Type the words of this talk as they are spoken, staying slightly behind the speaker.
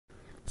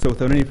So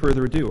without any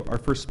further ado, our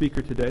first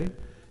speaker today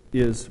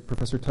is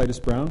Professor Titus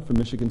Brown from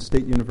Michigan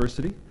State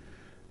University.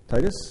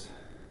 Titus,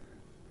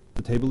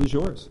 the table is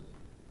yours.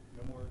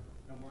 No more.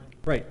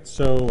 Right,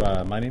 so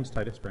my name's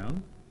Titus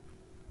Brown,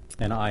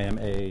 and I am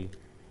a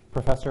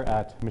professor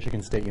at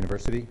Michigan State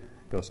University.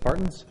 Go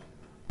Spartans.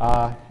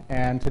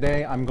 And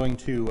today I'm going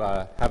to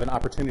have an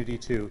opportunity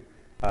to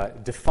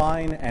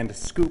define and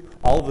scoop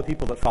all of the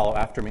people that follow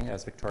after me,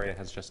 as Victoria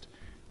has just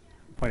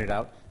pointed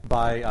out,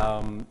 by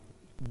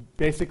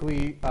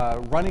basically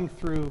running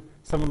through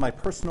some of my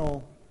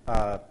personal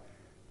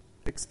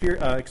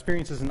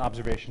experiences and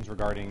observations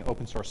regarding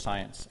open source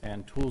science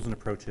and tools and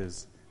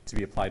approaches to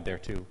be applied there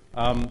too.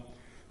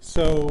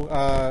 So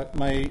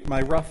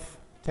my rough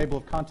table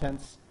of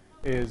contents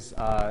is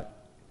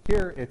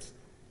here. It's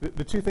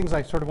the two things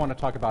I sort of want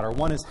to talk about are,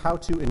 one is how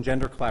to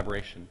engender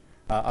collaboration,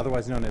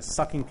 otherwise known as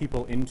sucking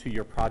people into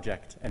your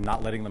project and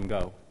not letting them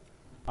go.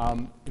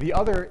 The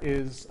other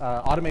is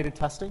automated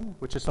testing,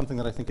 which is something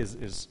that I think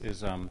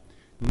is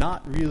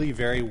not really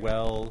very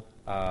well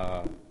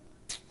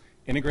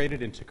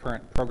integrated into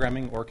current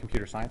programming or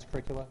computer science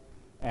curricula.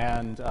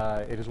 And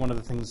it is one of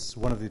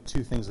the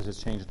two things that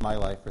has changed my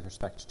life with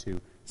respect to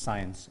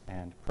science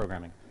and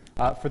programming.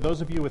 For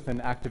those of you with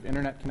an active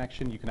internet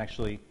connection, you can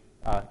actually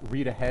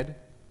read ahead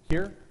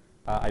here.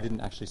 I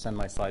didn't actually send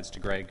my slides to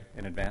Greg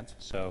in advance,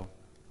 so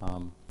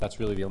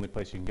that's really the only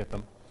place you can get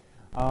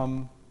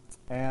them.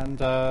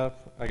 And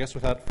I guess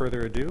without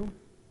further ado,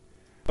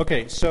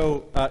 okay,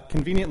 so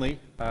conveniently,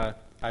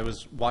 I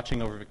was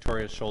watching over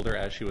Victoria's shoulder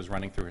as she was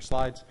running through her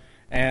slides,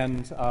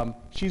 and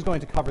she's going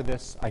to cover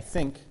this, I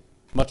think,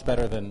 much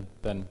better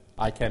than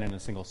I can in a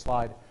single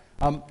slide.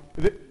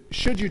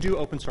 Should you do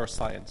open source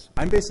science?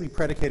 I'm basically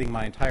predicating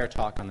my entire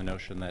talk on the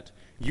notion that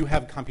you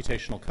have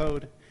computational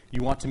code,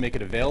 you want to make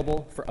it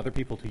available for other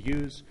people to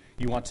use,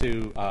 you want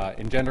to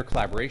engender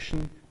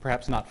collaboration,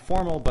 perhaps not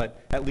formal,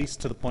 but at least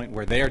to the point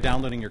where they are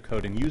downloading your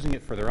code and using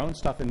it for their own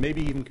stuff and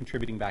maybe even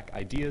contributing back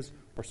ideas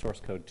or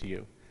source code to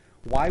you.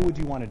 Why would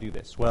you want to do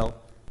this?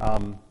 Well,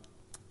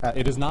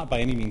 it is not by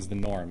any means the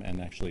norm,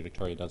 and actually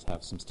Victoria does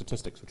have some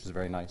statistics, which is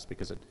very nice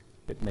because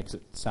it makes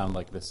it sound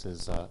like this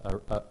is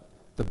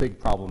the big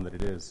problem that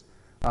it is.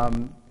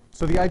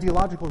 So the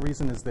ideological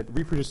reason is that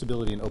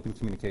reproducibility and open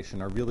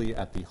communication are really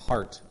at the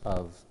heart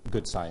of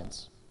good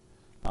science,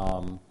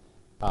 and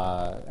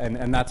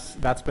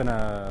that's been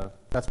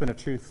a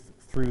truth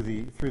through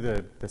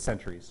the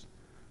centuries.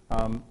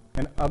 An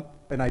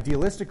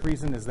idealistic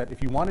reason is that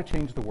if you want to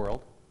change the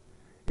world,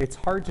 it's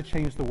hard to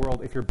change the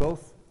world if you're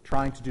both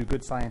trying to do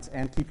good science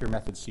and keep your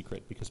methods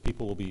secret, because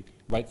people will be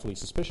rightfully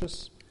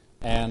suspicious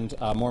and,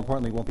 more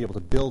importantly, won't be able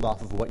to build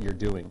off of what you're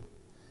doing.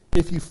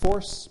 If you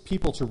force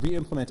people to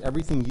re-implement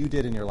everything you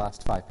did in your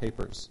last 5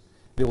 papers,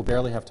 they will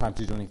barely have time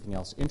to do anything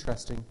else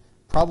interesting.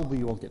 Probably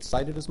you won't get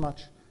cited as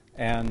much,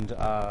 and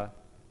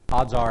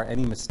odds are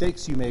any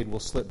mistakes you made will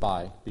slip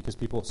by because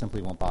people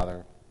simply won't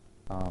bother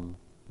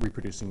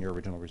reproducing your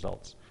original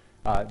results.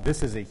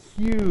 This is a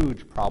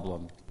huge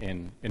problem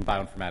in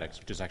bioinformatics,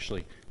 which is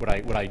actually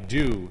what I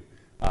do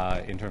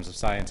in terms of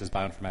science is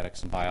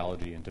bioinformatics and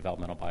biology and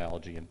developmental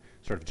biology and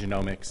sort of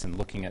genomics and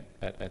looking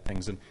at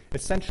things. And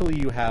essentially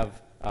you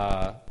have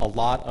a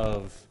lot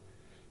of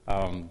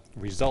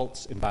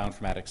results in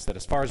bioinformatics that,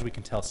 as far as we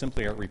can tell,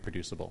 simply aren't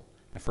reproducible,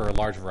 and for a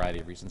large variety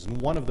of reasons. And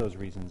one of those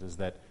reasons is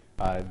that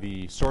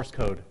the source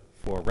code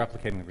for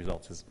replicating the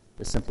results is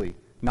simply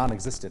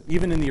non-existent,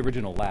 even in the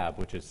original lab,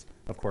 which is,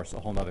 of course, a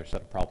whole other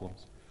set of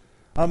problems.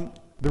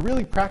 The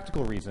really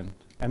practical reason,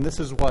 and this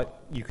is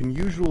what you can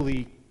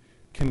usually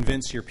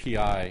convince your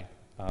PI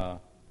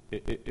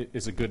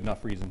is a good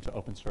enough reason to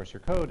open source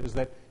your code, is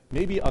that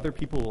maybe other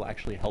people will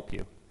actually help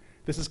you.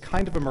 This is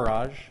kind of a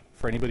mirage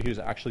for anybody who's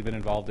actually been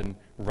involved in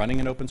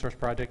running an open source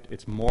project.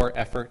 It's more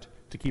effort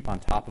to keep on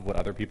top of what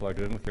other people are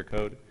doing with your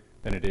code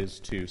than it is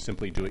to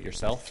simply do it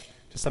yourself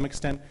to some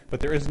extent.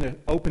 But there is an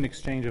open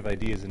exchange of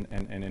ideas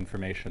and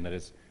information that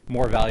is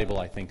more valuable,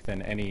 I think,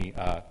 than any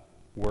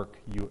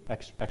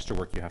extra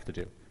work you have to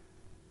do.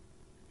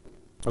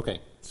 Okay,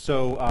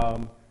 so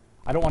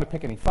I don't want to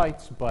pick any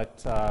fights,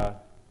 but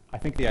I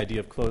think the idea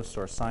of closed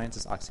source science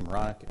is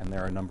oxymoronic, and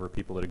there are a number of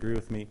people that agree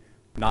with me.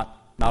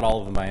 Not all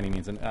of them by any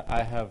means. And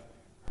I have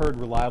heard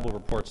reliable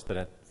reports that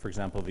at, for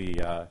example,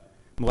 the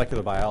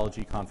molecular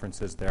biology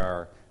conferences, there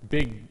are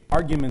big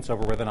arguments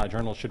over whether or not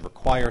journals should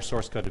require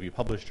source code to be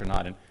published or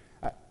not. And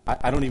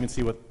I don't even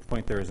see what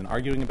point there is in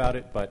arguing about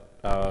it. But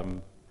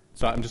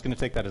so I'm just going to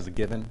take that as a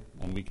given,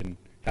 and we can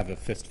have a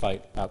fist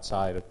fight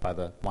outside by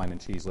the wine and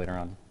cheese later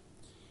on.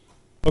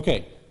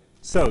 Okay,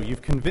 so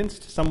you've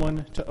convinced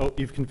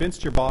you've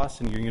convinced your boss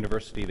and your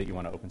university that you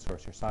want to open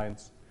source your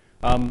science.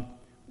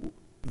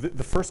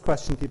 The first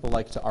question people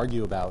like to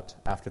argue about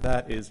after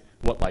that is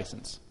what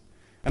license?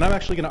 And I'm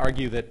actually going to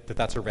argue that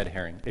that's a red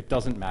herring. It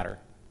doesn't matter.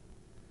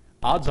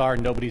 Odds are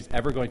nobody's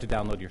ever going to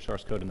download your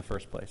source code in the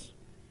first place.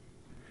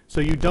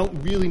 So you don't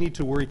really need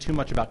to worry too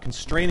much about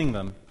constraining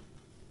them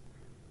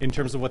in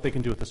terms of what they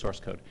can do with the source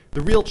code.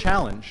 The real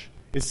challenge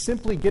is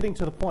simply getting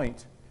to the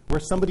point where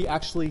somebody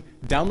actually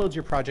downloads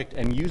your project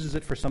and uses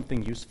it for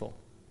something useful.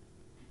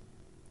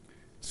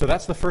 So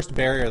that's the first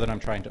barrier that I'm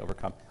trying to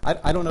overcome.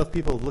 I don't know if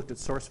people have looked at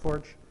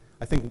SourceForge.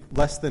 I think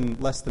less than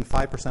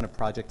 5% of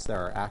projects that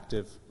are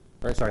active,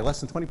 less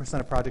than 20%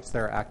 of projects that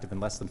are active and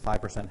less than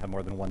 5% have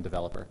more than one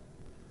developer.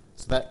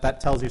 So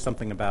that tells you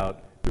something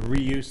about the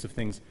reuse of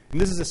things. And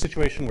this is a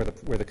situation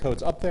where the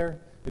code's up there,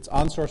 it's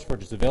on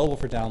SourceForge, it's available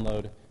for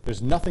download.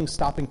 There's nothing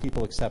stopping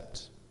people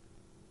except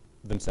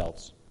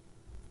themselves.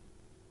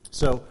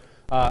 So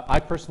I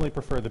personally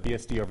prefer the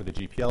BSD over the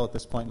GPL at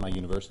this point. My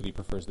university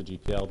prefers the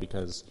GPL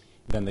because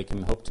then they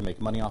can hope to make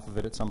money off of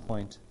it at some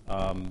point.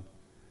 I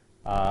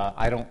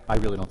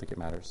really don't think it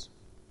matters.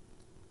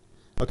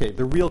 Okay,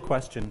 the real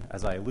question,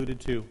 as I alluded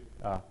to,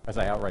 as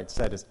I outright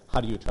said, is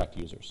how do you attract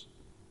users?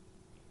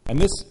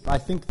 And I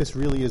think this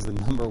really is the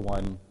number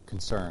one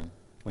concern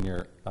when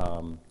you're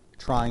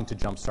trying to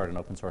jumpstart an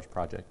open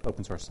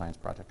source science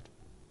project.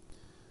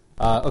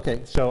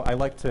 Okay, so I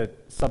like to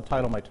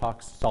subtitle my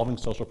talks "Solving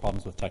Social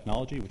Problems with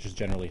Technology," which is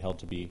generally held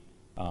to be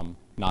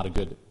not a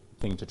good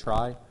thing to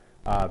try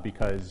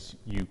because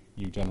you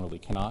generally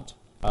cannot.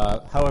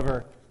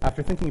 However,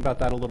 after thinking about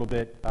that a little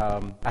bit,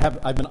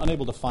 I've been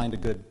unable to find a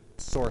good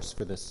source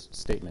for this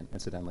statement,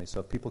 incidentally. So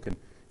if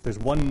there's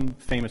one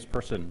famous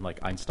person like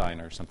Einstein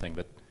or something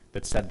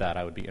that said that,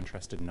 I would be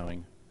interested in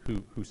knowing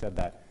who said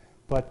that.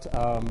 But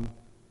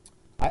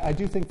I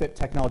do think that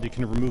technology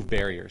can remove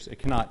barriers. It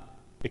cannot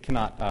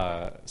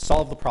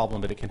solve the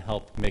problem, but it can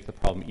help make the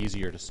problem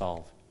easier to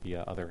solve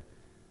via other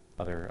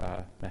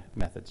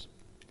methods.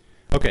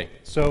 Okay,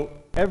 so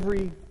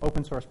every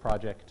open source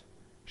project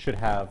should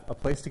have a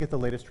place to get the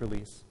latest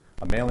release,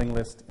 a mailing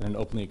list, and an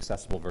openly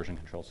accessible version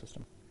control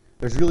system.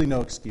 There's really no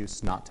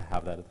excuse not to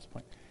have that at this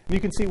point. And you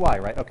can see why,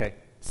 right? Okay,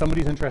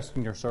 somebody's interested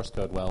in your source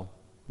code. Well,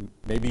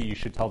 maybe you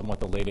should tell them what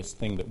the latest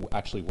thing that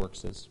actually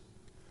works is.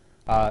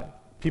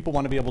 People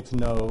want to be able to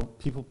know,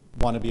 people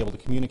want to be able to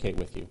communicate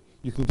with you.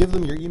 You can give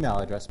them your email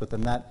address, but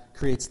then that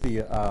creates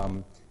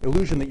the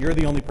illusion that you're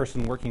the only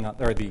person working on,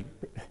 or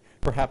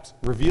perhaps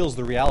reveals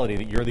the reality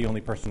that you're the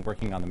only person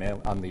working on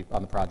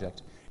the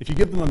project. If you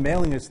give them a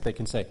mailing list, they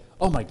can say,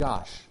 "Oh my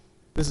gosh,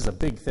 this is a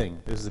big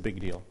thing. This is a big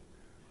deal."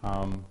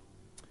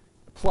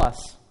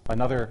 Plus,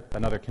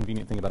 another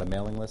convenient thing about a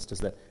mailing list is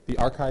that the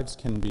archives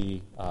can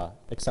be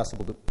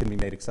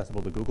made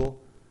accessible to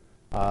Google,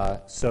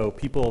 so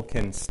people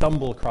can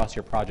stumble across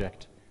your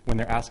project when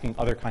they're asking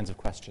other kinds of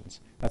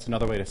questions. That's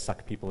another way to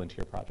suck people into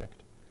your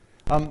project.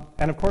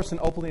 And of course, an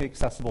openly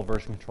accessible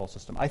version control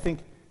system. I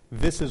think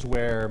this is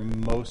where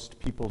most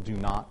people do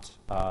not.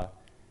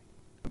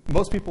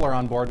 Most people are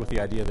on board with the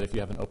idea that if you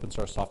have an open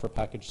source software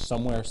package,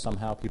 somewhere,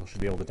 somehow, people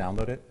should be able to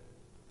download it.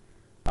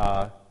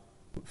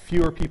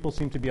 Fewer people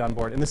seem to be on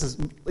board, and this is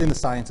in the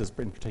sciences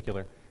in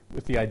particular,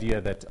 with the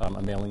idea that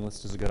a mailing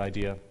list is a good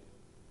idea.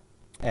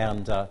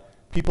 And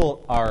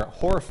people are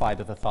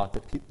horrified at the thought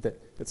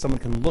that someone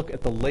can look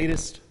at the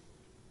latest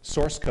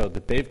source code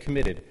that they've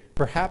committed,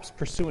 perhaps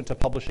pursuant to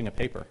publishing a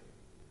paper.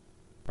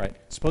 Right?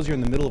 Suppose you're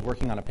in the middle of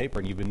working on a paper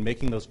and you've been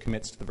making those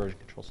commits to the version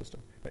control system.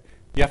 Right?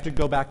 You have to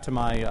go back to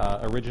my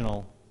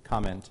original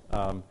comment,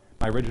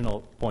 my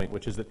original point,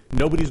 which is that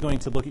nobody's going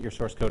to look at your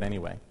source code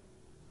anyway.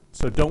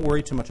 So don't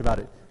worry too much about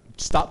it.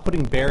 Stop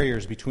putting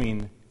barriers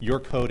between your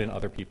code and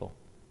other people.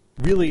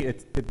 Really,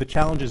 the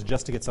challenge is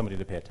just to get somebody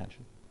to pay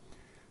attention.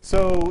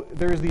 So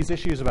there's these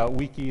issues about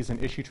wikis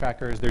and issue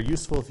trackers. They're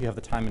useful if you have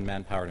the time and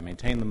manpower to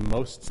maintain them.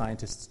 Most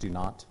scientists do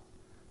not.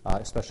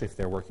 Especially if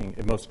they're working,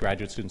 if most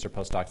graduate students or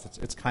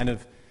postdocs, it's kind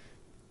of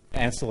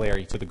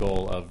ancillary to the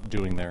goal of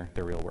doing their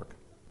real work.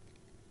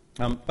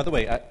 By the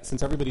way,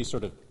 since everybody's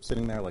sort of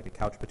sitting there like a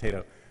couch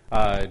potato,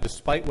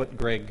 despite what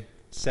Greg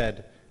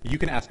said, you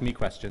can ask me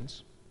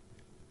questions,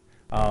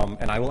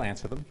 and I will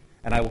answer them.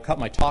 And I will cut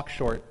my talk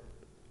short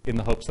in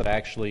the hopes that I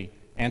actually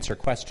answer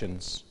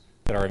questions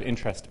that are of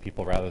interest to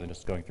people rather than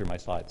just going through my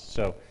slides.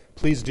 So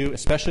please do,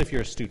 especially if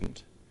you're a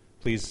student,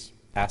 please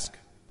ask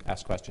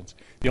questions.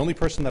 The only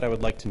person that I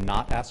would like to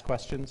not ask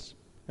questions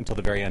until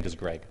the very end is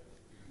Greg.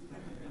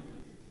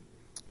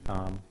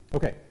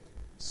 Okay,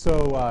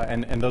 so,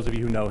 and those of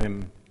you who know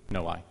him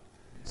know why.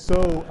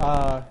 So,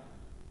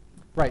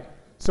 right,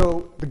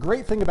 so the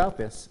great thing about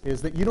this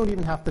is that you don't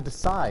even have to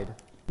decide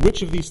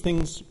which of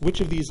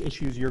these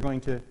issues you're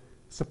going to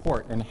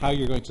support and how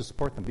you're going to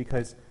support them,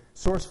 because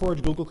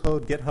SourceForge, Google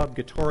Code, GitHub,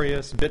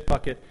 Gitorious,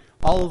 Bitbucket,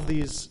 all of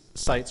these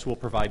sites will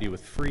provide you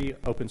with free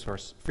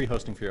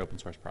hosting for your open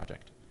source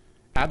project.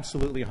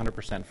 Absolutely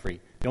 100% free.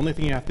 The only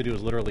thing you have to do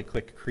is literally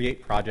click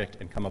Create Project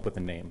and come up with a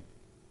name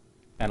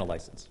and a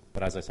license.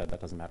 But as I said, that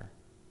doesn't matter.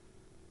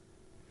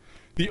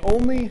 The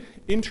only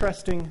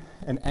interesting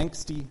and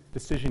angsty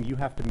decision you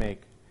have to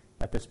make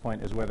at this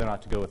point is whether or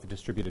not to go with the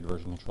distributed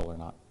version control or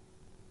not.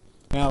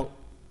 Now,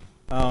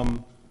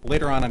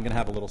 later on I'm going to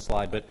have a little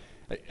slide, but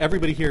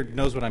everybody here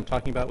knows what I'm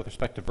talking about with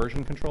respect to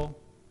version control.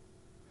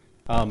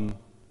 Let's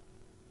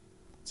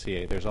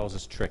see, there's always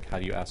this trick, how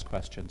do you ask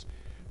questions?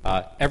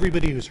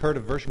 Everybody who's heard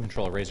of version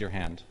control, raise your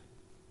hand.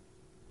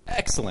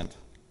 Excellent.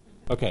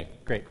 Okay,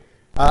 great.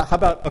 How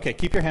about, okay,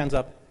 keep your hands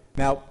up.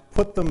 Now,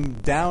 put them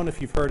down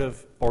if you've heard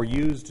of or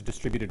used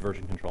distributed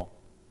version control.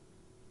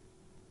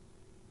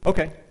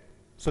 Okay,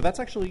 so that's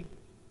actually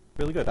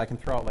really good. I can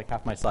throw out like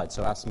half my slides,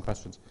 so ask some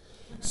questions.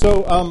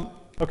 So,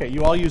 okay,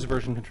 you all use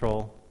version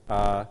control,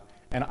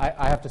 and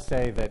I have to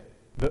say that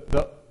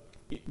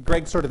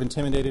Greg sort of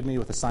intimidated me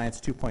with the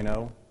Science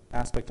 2.0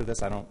 aspect of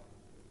this.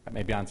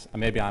 Maybe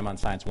I'm on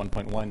Science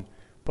 1.1,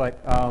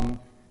 but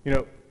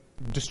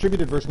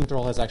distributed version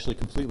control has actually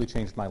completely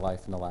changed my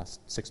life in the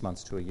last 6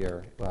 months to a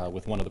year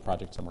with one of the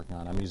projects I'm working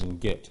on. I'm using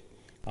Git,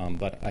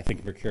 but I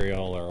think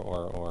Mercurial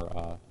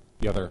or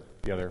the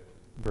other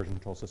version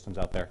control systems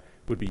out there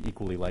would be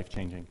equally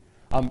life-changing.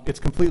 It's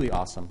completely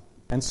awesome.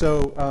 And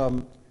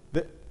so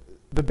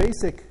the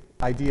basic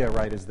idea,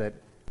 right, is that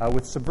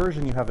with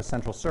Subversion you have a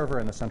central server,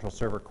 and the central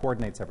server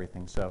coordinates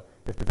everything. So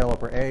if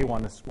developer A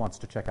wants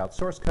to check out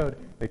source code,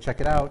 they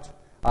check it out.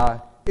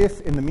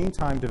 If, in the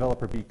meantime,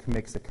 developer B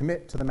makes a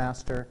commit to the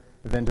master,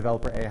 then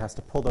developer A has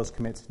to pull those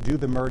commits, do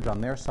the merge on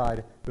their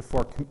side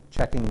before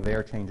checking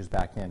their changes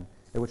back in,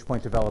 at which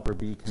point developer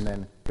B can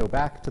then go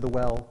back to the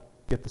well,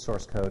 get the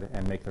source code,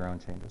 and make their own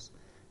changes.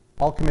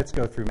 All commits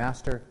go through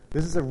master.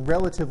 This is a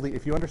relatively,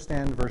 if you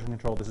understand version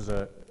control,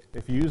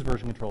 if you use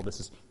version control, this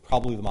is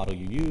probably the model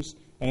you use,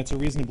 and it's a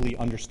reasonably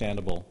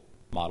understandable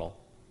model.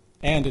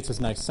 And it's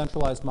a nice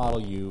centralized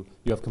model. You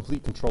have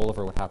complete control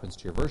over what happens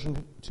to your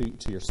version,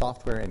 to your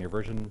software and your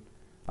version,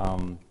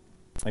 and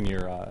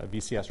your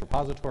VCS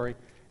repository.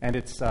 And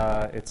it's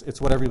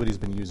what everybody's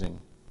been using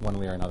one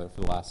way or another for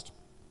the last,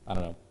 I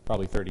don't know,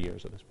 probably 30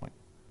 years at this point.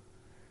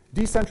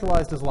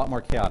 Decentralized is a lot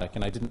more chaotic,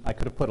 and I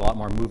could have put a lot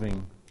more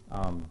moving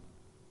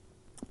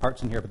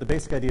parts in here, but the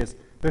basic idea is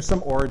there's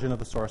some origin of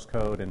the source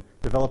code, and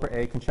developer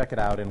A can check it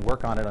out and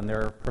work on it on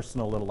their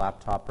personal little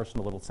laptop,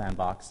 personal little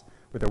sandbox,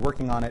 where they're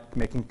working on it,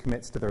 making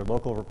commits to their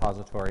local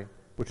repository,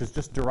 which is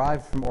just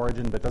derived from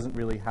origin but doesn't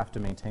really have to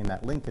maintain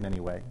that link in any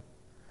way.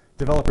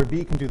 Developer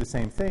B can do the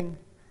same thing,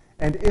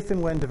 and if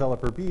and when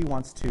developer B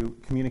wants to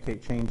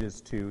communicate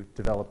changes to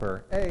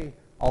developer A,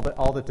 all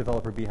that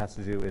developer B has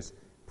to do is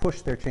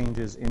push their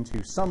changes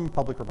into some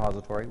public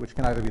repository, which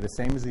can either be the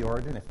same as the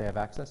origin if they have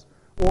access,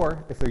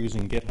 or if they're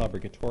using GitHub or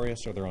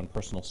Gitorious or their own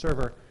personal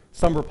server,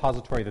 some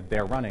repository that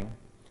they're running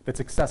that's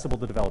accessible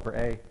to developer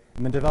A,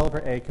 and then developer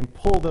A can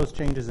pull those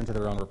changes into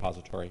their own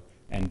repository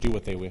and do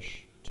what they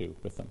wish to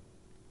with them.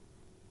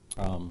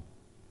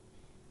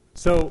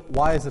 So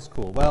why is this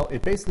cool? Well,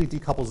 it basically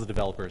decouples the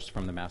developers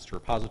from the master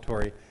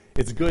repository.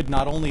 It's good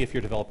not only if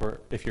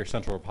your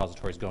central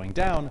repository is going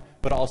down,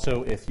 but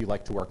also if you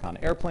like to work on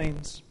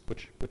airplanes,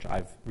 which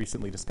I've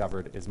recently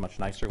discovered is much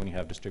nicer when you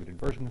have distributed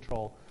version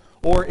control,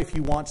 or if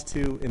you want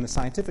to, in the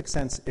scientific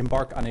sense,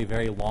 embark on a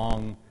very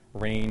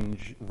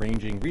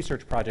ranging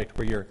research project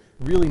where you're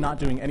really not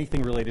doing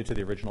anything related to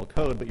the original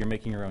code, but you're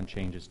making your own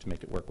changes to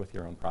make it work with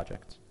your own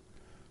projects,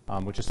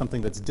 which is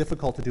something that's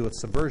difficult to do with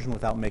Subversion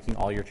without making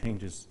all your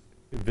changes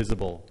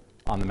visible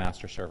on the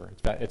master server.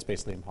 It's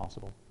basically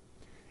impossible.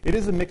 It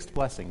is a mixed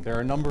blessing. There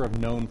are a number of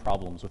known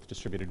problems with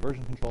distributed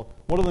version control.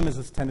 One of them is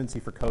this tendency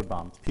for code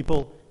bombs.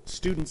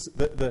 Students,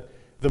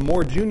 the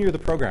more junior the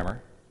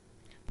programmer,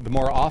 the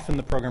more often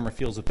the programmer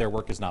feels that their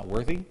work is not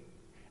worthy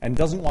and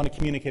doesn't want to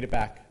communicate it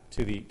back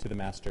to the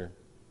master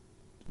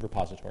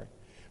repository,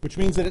 which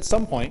means that at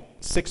some point,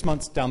 6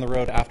 months down the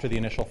road after the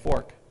initial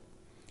fork,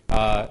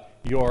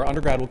 your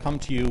undergrad will come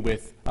to you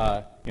with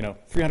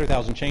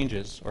 300,000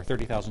 changes or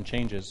 30,000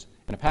 changes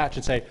in a patch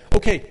and say,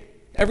 okay,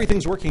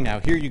 everything's working now,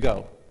 here you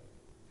go.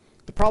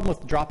 The problem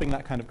with dropping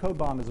that kind of code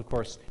bomb is, of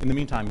course, in the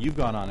meantime, you've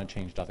gone on and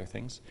changed other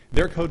things.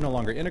 Their code no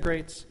longer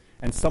integrates,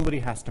 and somebody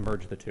has to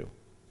merge the two.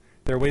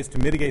 There are ways to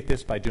mitigate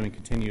this by doing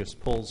continuous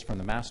pulls from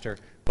the master,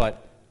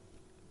 but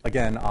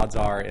again, odds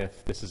are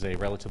if this is a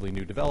relatively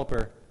new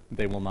developer,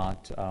 they will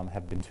not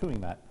have been doing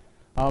that.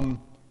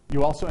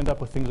 You also end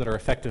up with things that are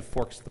effective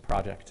forks of the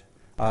project.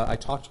 I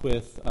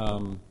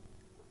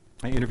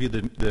interviewed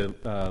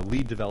the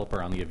lead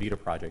developer on the Avita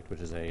project, which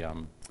is a,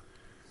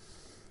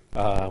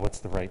 what's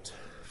the right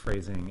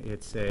phrasing?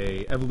 It's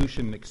a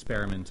evolution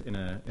experiment in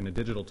a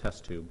digital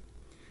test tube.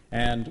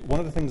 And one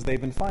of the things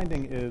they've been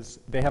finding is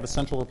they have a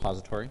central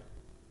repository,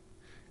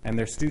 and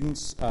their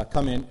students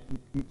come in,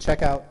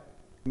 check out,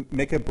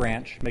 make a new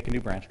branch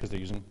because they're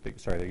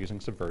using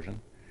Subversion,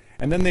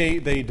 and then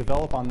they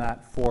develop on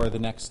that for the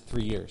next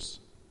 3 years.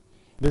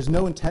 There's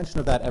no intention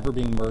of that ever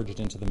being merged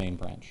into the main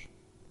branch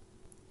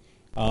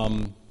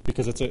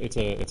because it's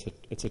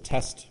a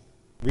test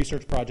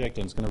research project,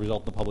 and it's going to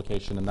result in the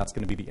publication, and that's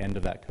going to be the end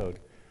of that code.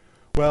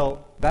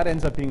 Well, that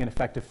ends up being an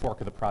effective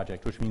fork of the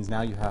project, which means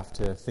now you have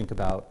to think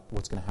about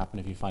what's going to happen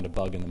if you find a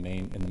bug in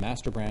the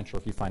master branch, or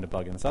if you find a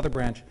bug in this other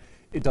branch.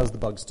 Does the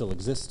bug still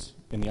exist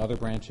in the other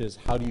branches?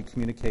 How do you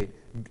communicate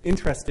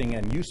interesting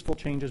and useful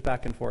changes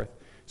back and forth?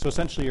 So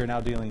essentially, you're now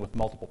dealing with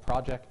multiple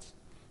projects.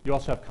 You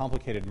also have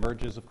complicated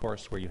merges, of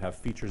course, where you have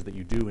features that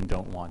you do and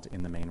don't want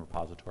in the main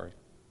repository.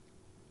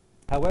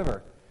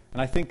 However,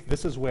 and I think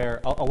this is where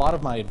a lot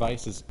of my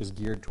advice is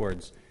geared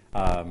towards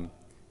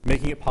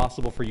making it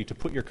possible for you to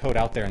put your code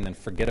out there and then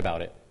forget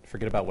about it,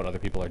 forget about what other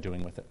people are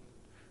doing with it.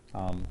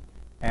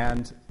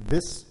 And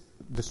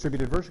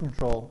distributed version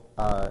control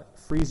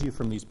frees you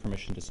from these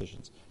permission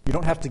decisions. You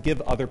don't have to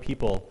give other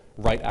people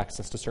write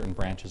access to certain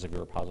branches of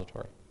your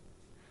repository.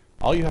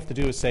 All you have to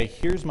do is say,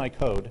 here's my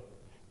code,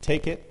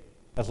 take it,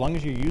 as long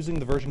as you're using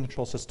the version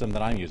control system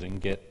that I'm using,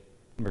 Git,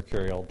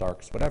 Mercurial,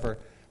 Darks, whatever,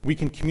 we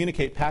can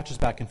communicate patches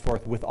back and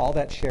forth with all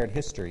that shared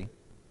history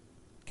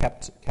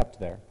kept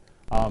there.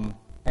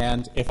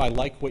 And if I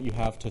like what you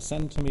have to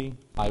send to me,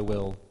 I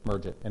will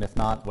merge it. And if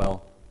not,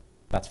 well,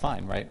 that's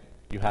fine, right?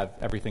 You have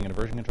everything in a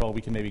version control.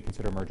 We can maybe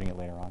consider merging it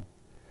later on.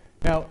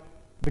 Now,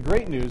 the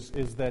great news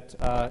is that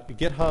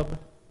GitHub,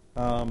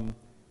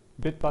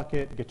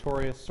 Bitbucket,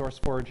 Gitorious,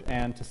 SourceForge,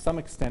 and to some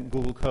extent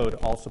Google Code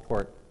all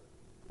support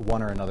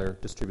one or another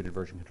distributed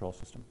version control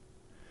system.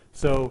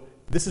 So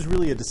this is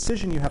really a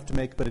decision you have to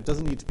make, but it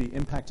doesn't need to be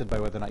impacted by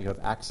whether or not you have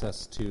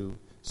access to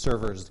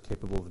servers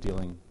capable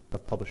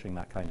of publishing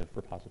that kind of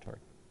repository.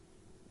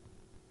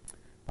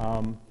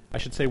 I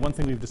should say one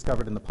thing we've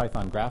discovered in the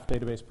Python graph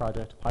database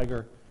project,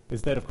 Pygar,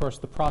 is that, of course,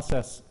 the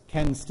process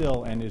can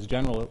still and is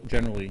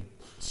generally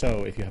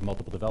so if you have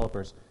multiple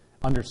developers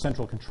under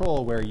central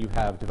control where you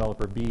have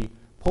developer B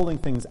pulling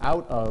things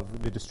out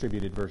of the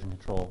distributed version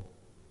control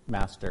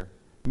master,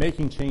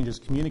 making changes,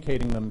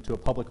 communicating them to a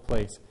public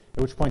place,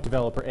 at which point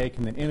developer A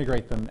can then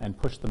integrate them and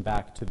push them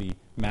back to the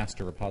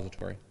master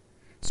repository.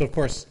 So, of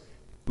course,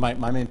 my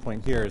main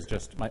point here is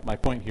just, my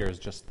point here is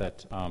just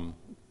that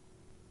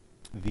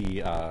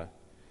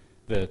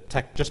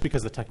just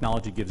because the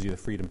technology gives you the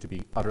freedom to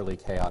be utterly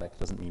chaotic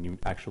doesn't mean you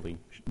actually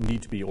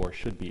need to be or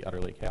should be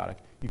utterly chaotic.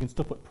 You can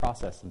still put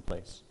process in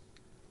place.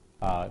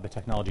 The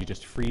technology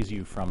just frees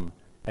you from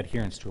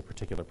adherence to a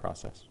particular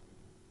process.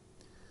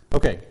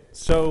 Okay,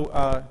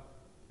 so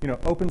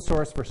open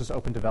source versus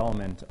open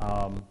development.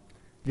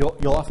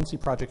 You'll often see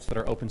projects that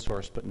are open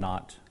source but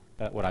not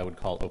what I would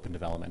call open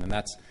development, and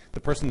that's the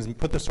person has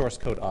put the source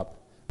code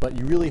up, but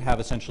you really have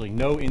essentially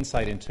no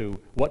insight into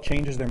what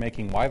changes they're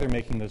making, why they're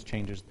making those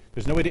changes.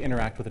 There's no way to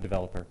interact with a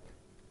developer.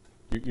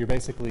 You're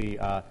basically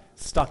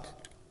stuck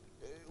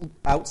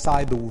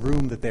outside the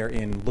room that they're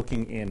in,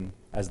 looking in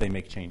as they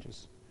make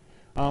changes.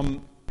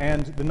 And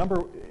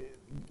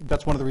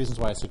that's one of the reasons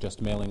why I suggest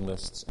mailing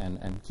lists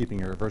and keeping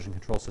your version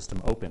control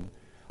system open.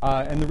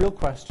 And the real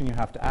question you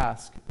have to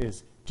ask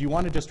is, do you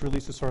want to just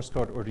release the source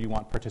code or do you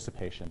want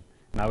participation?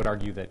 And I would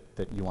argue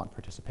that you want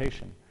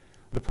participation.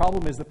 The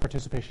problem is that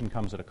participation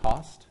comes at a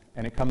cost,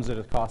 and it comes at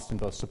a cost in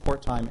both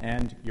support time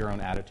and your own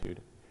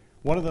attitude.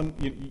 One of them,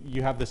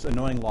 you have this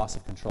annoying loss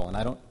of control, and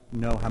I don't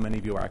know how many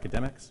of you are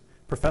academics.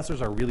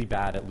 Professors are really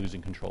bad at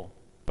losing control.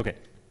 Okay,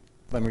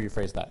 let me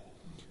rephrase that.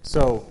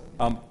 So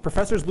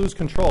professors lose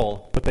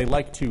control, but they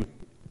like to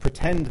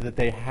pretend that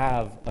they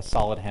have a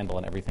solid handle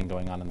on everything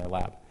going on in their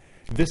lab.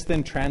 This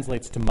then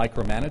translates to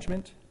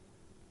micromanagement,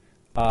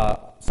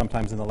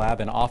 sometimes in the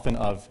lab, and often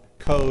of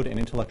code and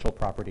intellectual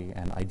property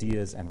and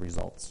ideas and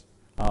results.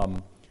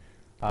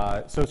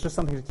 So it's just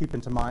something to keep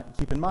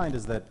in mind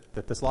is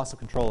that this loss of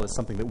control is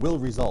something that will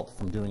result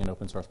from doing an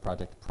open source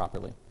project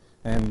properly.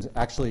 And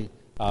actually,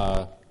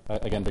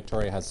 again,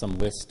 Victoria has some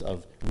list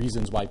of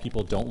reasons why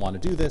people don't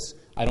want to do this.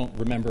 I don't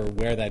remember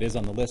where that is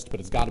on the list, but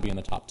it's got to be in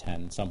the top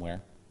 10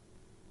 somewhere.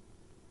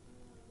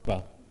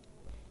 Well,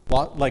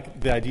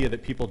 like the idea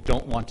that people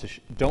don't want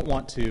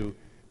to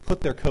put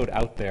their code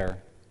out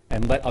there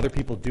and let other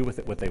people do with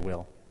it what they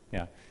will.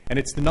 Yeah, and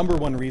it's the number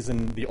one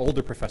reason the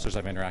older professors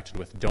I've interacted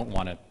with don't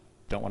want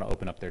to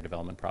open up their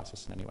development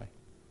process in any way.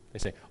 They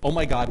say, "Oh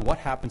my God, what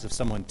happens if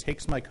someone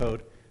takes my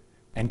code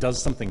and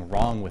does something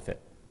wrong with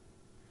it?"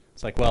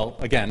 It's like, well,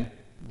 again,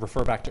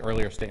 refer back to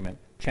earlier statement.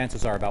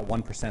 Chances are about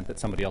 1% that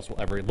somebody else will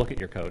ever look at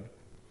your code,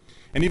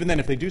 and even then,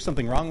 if they do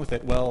something wrong with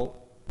it, well,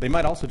 they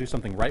might also do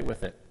something right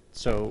with it.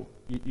 So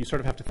you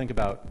sort of have to think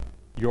about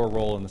your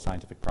role in the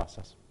scientific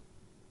process.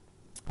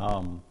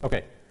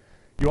 Okay.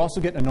 You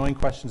also get annoying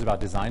questions about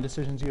design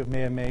decisions you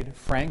may have made.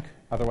 Frank,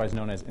 otherwise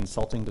known as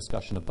insulting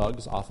discussion of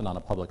bugs, often on a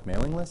public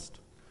mailing list.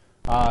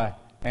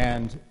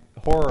 And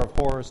horror of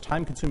horrors,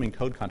 time-consuming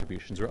code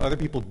contributions, where other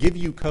people give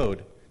you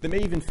code that may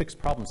even fix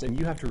problems, and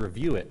you have to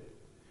review it,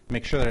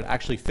 make sure that it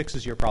actually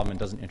fixes your problem and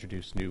doesn't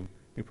introduce new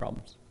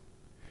problems.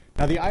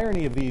 Now, the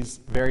irony of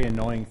these very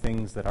annoying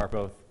things that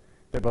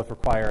both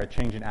require a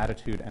change in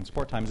attitude and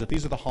support time is that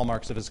these are the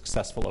hallmarks of a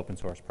successful open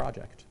source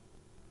project,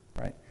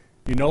 right?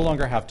 You no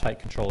longer have tight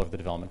control of the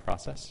development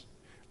process.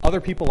 Other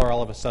people are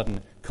all of a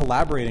sudden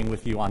collaborating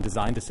with you on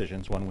design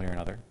decisions one way or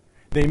another.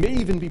 They may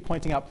even be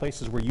pointing out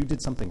places where you did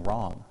something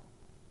wrong.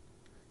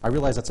 I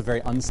realize that's a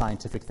very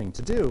unscientific thing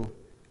to do,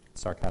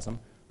 sarcasm,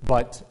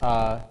 but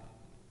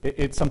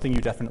it's something you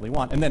definitely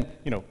want. And then,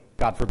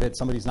 God forbid,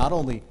 somebody's not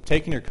only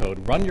taken your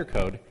code, run your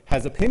code,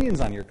 has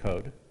opinions on your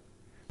code,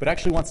 but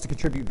actually wants to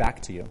contribute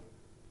back to you.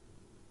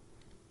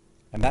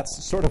 And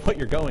that's sort of what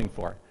you're going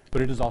for,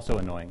 but it is also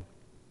annoying.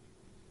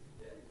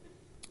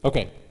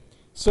 Okay,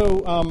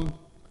 so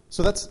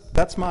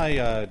that's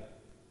my,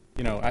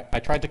 I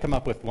tried to come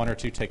up with one or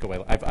two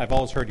takeaway. I've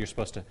always heard you're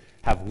supposed to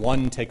have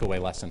one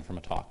takeaway lesson from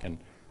a talk, and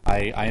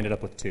I ended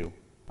up with two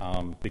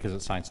because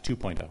it's Science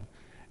 2.0.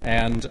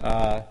 And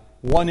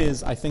One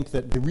is, I think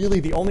that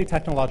the only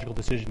technological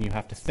decision you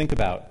have to think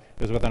about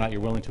is whether or not you're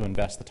willing to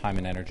invest the time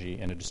and energy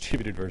in a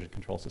distributed version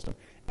control system.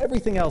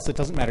 Everything else, it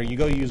doesn't matter. You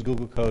go use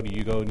Google Code,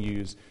 you go and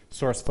use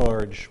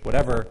SourceForge,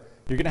 whatever,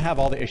 you're going to have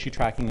all the issue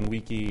tracking and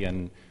wiki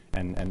and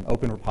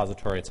open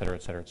repository, et cetera,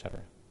 et cetera, et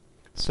cetera.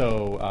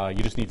 So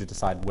you just need to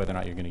decide whether or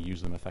not you're going to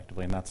use them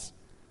effectively, and that's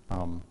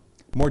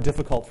more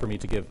difficult for me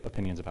to give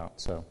opinions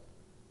about. So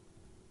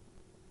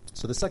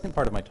the second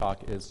part of my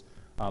talk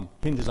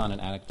hinges on an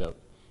anecdote.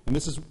 And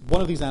this is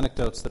one of these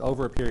anecdotes that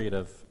over a period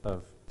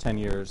of 10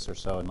 years or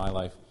so in my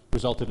life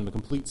resulted in a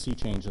complete sea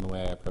change in the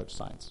way I approach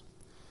science.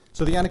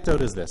 So the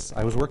anecdote is this.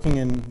 I was working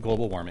in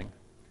global warming.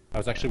 I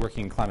was actually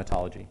working in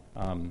climatology,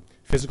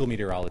 physical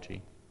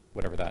meteorology,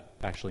 whatever that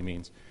actually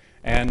means.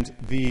 And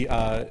the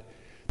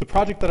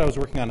project that I was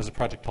working on is a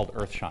project called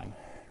Earthshine.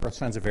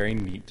 Earthshine is a very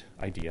neat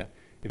idea.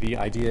 The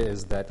idea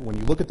is that when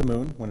you look at the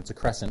moon, when it's a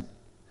crescent,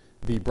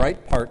 the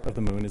bright part of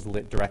the moon is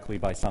lit directly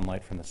by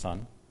sunlight from the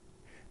sun.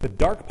 The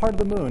dark part of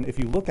the moon, if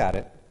you look at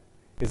it,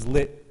 is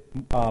lit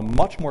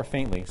much more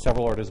faintly,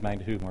 several orders of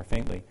magnitude more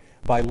faintly,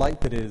 by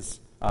light that is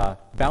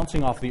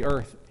bouncing off the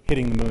Earth,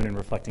 hitting the moon, and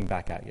reflecting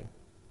back at you.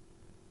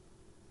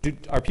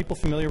 Are people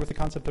familiar with the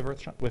concept of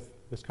Earthshine? With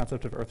this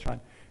concept of Earthshine?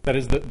 That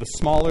is, the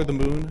smaller the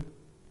moon,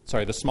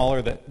 the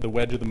smaller the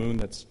wedge of the moon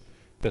that's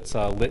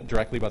lit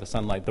directly by the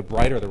sunlight, the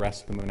brighter the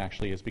rest of the moon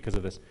actually is because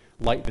of this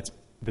light that's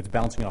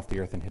bouncing off the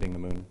Earth and hitting the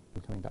moon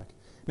and coming back.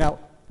 Now,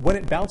 when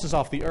it bounces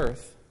off the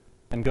Earth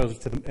and goes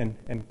to the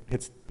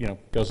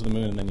goes to the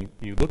moon, and then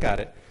you look at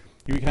it,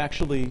 you can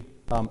actually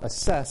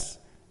assess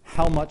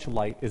how much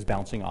light is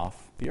bouncing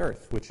off the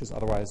Earth, which is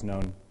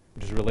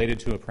related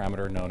to a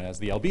parameter known as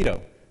the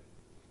albedo.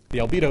 The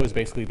albedo is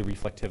basically the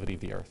reflectivity of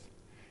the Earth.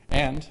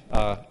 And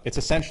it's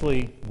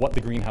essentially what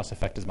the greenhouse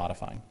effect is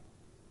modifying,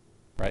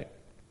 right?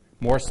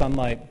 More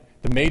sunlight.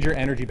 The major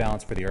energy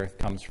balance for the Earth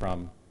comes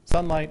from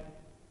sunlight.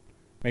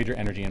 Major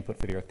energy input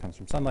for the Earth comes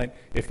from sunlight.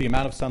 If the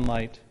amount of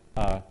sunlight,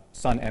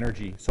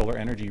 solar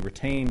energy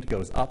retained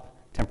goes up,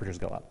 temperatures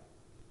go up.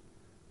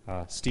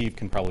 Steve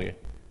can probably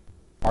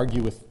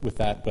argue with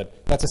that,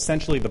 but that's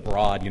essentially the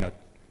broad,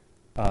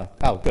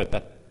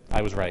 good,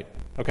 I was right.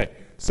 Okay,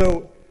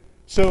 so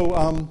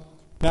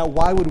now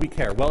why would we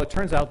care? Well, it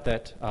turns out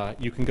that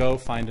you can go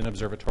find an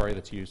observatory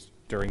that's used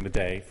during the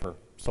day for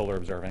solar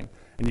observing,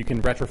 and you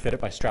can retrofit it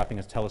by strapping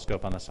a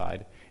telescope on the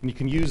side, and you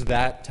can use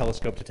that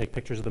telescope to take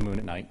pictures of the moon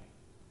at night.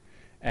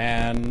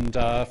 And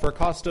for a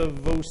cost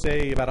of,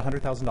 say, about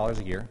 $100,000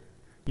 a year,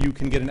 you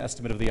can get an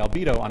estimate of the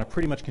albedo on a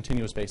pretty much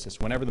continuous basis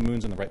whenever the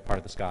moon's in the right part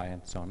of the sky,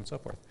 and so on and so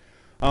forth.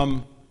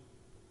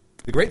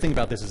 The great thing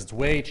about this is it's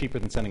way cheaper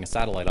than sending a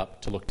satellite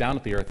up to look down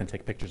at the Earth and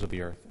take pictures of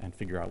the Earth and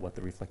figure out what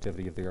the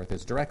reflectivity of the Earth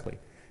is directly.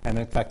 And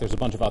in fact, there's a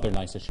bunch of other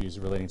nice issues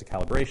relating to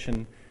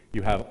calibration.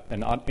 You have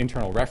an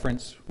internal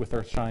reference with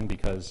Earthshine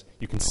because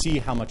you can see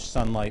how much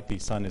sunlight the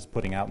sun is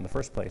putting out in the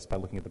first place by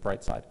looking at the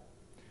bright side.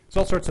 There's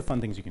all sorts of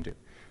fun things you can do.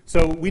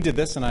 So we did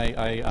this, and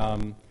I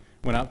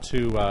went out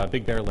to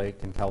Big Bear Lake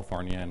in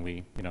California, and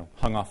we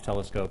hung off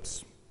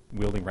telescopes,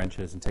 wielding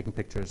wrenches, and taking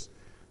pictures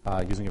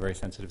using a very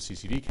sensitive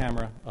CCD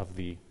camera of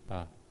the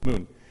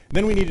moon.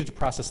 Then we needed to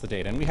process the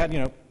data, and we had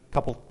a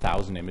couple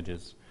thousand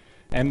images.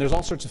 And there's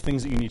all sorts of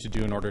things that you need to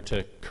do in order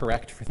to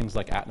correct for things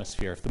like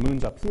atmosphere. If the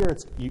moon's up here,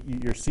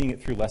 you're seeing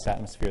it through less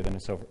atmosphere than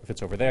if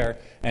it's over there.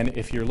 And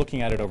if you're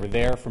looking at it over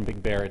there from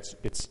Big Bear,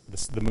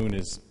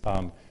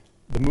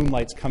 the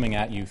moonlight's coming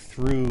at you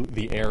through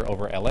the air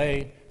over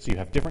LA, so you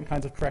have different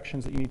kinds of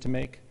corrections that you need to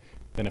make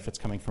than if it's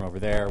coming from over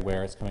there,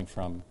 where it's coming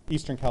from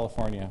Eastern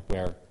California,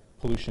 where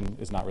pollution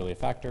is not really a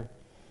factor.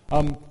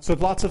 So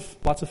lots of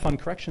fun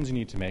corrections you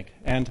need to make.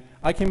 And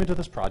I came into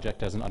this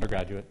project as an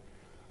undergraduate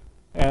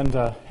and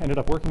ended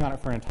up working on it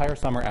for an entire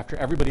summer after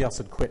everybody else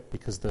had quit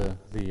because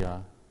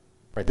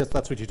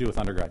that's what you do with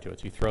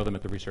undergraduates. You throw them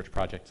at the research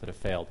projects that have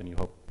failed, and you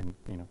hope, and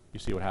you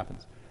see what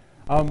happens.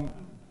 What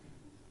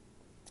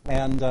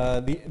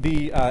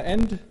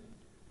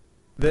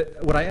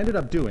I ended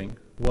up doing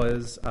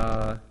was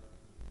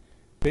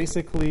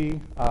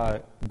basically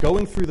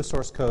going through the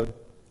source code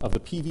of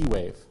the PV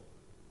wave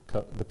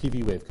code,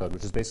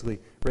 which is basically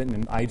written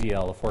in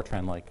IDL, a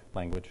Fortran-like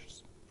language.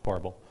 It's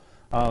horrible.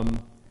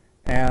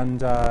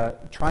 And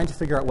trying to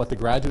figure out what the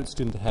graduate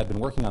student that had been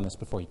working on this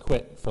before he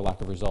quit for lack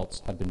of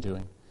results had been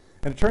doing.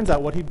 And it turns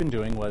out what he'd been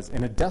doing was,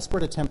 in a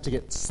desperate attempt to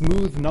get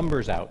smooth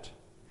numbers out,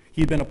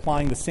 he'd been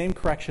applying the same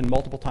correction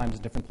multiple times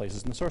in different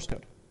places in the source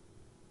code.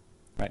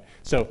 Right?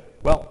 So,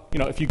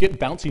 if you get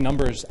bouncy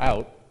numbers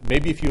out,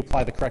 maybe if you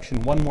apply the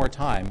correction one more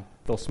time,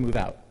 they'll smooth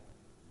out.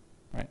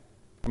 Right?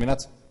 I mean,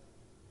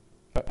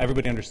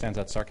 everybody understands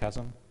that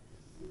sarcasm?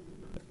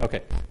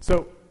 Okay.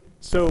 So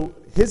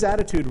his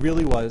attitude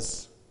really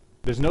was,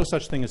 there's no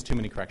such thing as too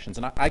many corrections.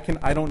 And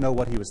I don't know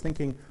what he was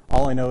thinking.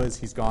 All I know is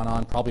he's gone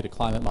on probably to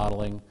climate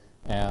modeling,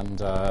 and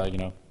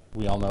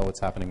we all know what's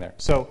happening there.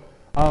 So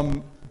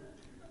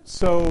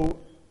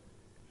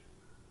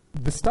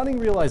the stunning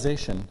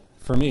realization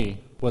for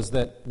me was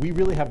that we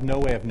really have no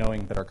way of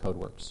knowing that our code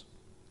works.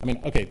 I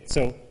mean, okay,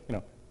 so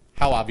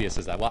how obvious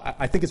is that? Well,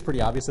 I think it's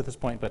pretty obvious at this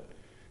point, but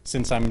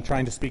since I'm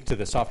trying to speak to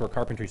the software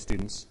carpentry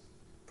students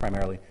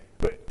primarily,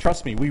 but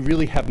trust me, we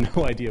really have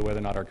no idea whether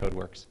or not our code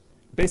works.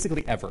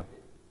 Basically ever.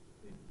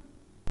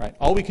 Right?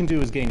 All we can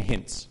do is gain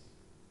hints.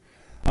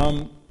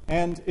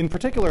 And in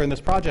particular in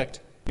this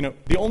project,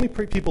 the only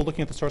people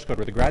looking at the source code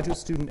were the graduate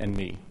student and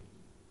me.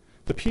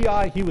 The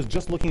PI, he was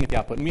just looking at the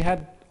output, and we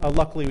had,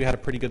 luckily, we had a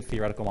pretty good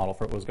theoretical model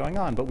for what was going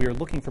on, but we were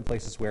looking for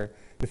places where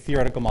the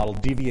theoretical model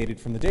deviated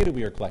from the data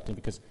we were collecting,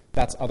 because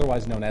that's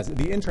otherwise known as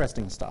the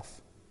interesting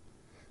stuff.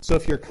 So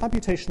if your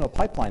computational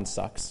pipeline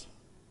sucks,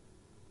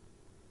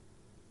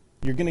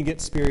 you're going to get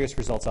spurious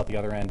results out the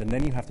other end, and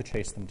then you have to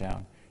chase them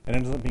down. It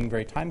ends up being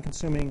very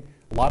time-consuming,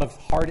 a lot of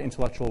hard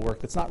intellectual work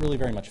that's not really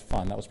very much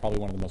fun. That was probably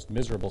one of the most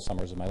miserable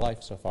summers of my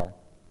life so far,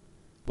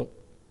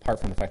 apart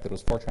from the fact that it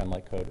was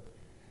Fortran-like code.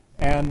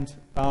 And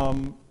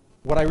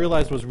what I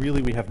realized was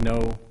really we have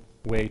no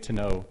way to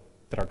know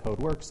that our code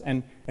works.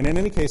 And in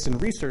any case, in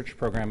research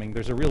programming,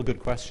 there's a real good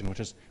question, which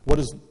is, what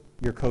does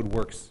your code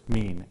works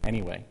mean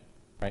anyway?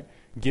 Right?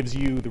 Gives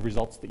you the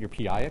results that your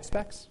PI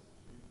expects?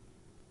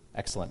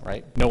 Excellent,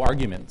 right? No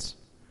arguments.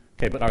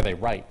 Okay, but are they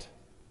right?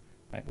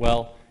 Right?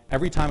 Well,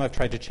 every time I've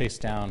tried to chase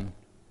down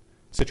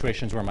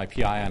situations where my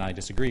PI and I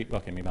disagree,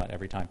 okay, maybe not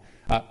every time,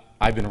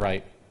 I've been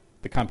right.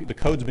 The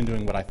code's been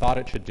doing what I thought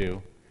it should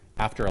do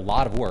after a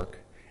lot of work,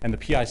 and the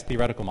PI's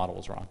theoretical model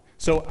was wrong.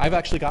 So I've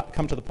actually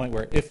come to the point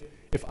where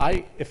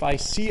if I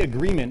see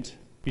agreement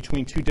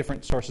between two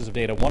different sources of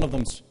data, one of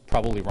them's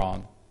probably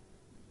wrong,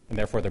 and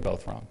therefore they're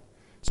both wrong.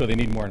 So they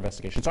need more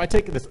investigation. So I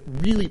take this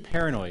really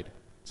paranoid,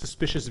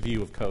 suspicious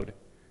view of code,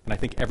 and I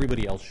think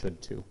everybody else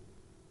should too.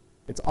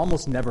 It's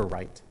almost never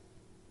right.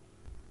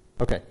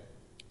 Okay,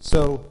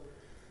 so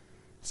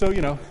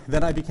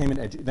then I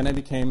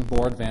became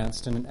more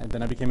advanced, and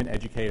then I became an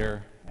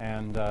educator,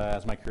 and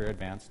as my career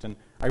advanced, and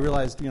I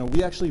realized,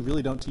 we actually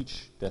really don't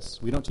teach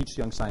this. We don't teach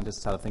young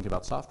scientists how to think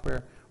about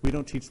software. We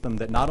don't teach them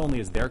that not only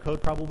is their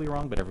code probably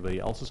wrong, but everybody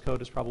else's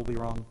code is probably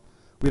wrong.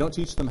 We don't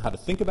teach them how to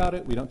think about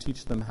it. We don't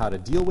teach them how to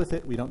deal with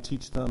it. We don't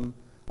teach them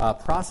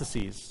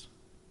processes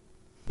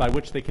by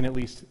which they can at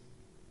least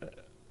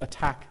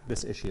attack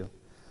this issue.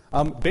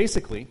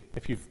 Basically,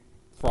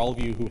 for all of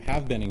you who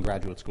have been in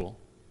graduate school,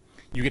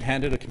 you get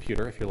handed a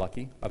computer if you're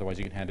lucky. Otherwise,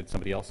 you get handed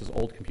somebody else's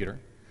old computer.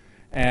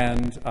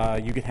 And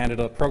you get handed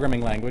a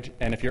programming language.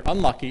 And if you're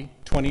unlucky,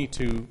 20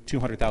 to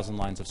 200,000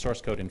 lines of source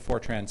code in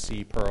Fortran,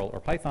 C, Perl, or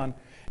Python,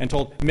 and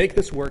told, make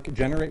this work,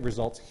 generate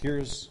results,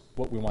 here's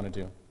what we want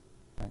to do.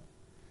 Right?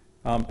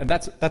 And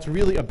that's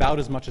really about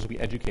as much as we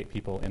educate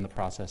people in the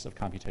process of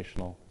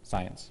computational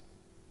science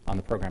on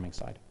the programming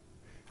side.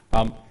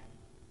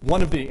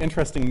 One of the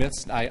interesting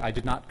myths, I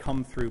did not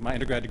come through, my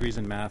undergrad degrees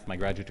in math, my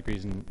graduate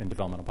degrees in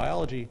developmental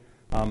biology,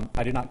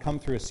 I did not come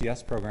through a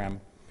CS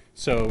program.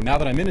 So now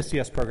that I'm in a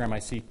CS program, I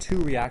see two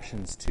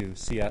reactions to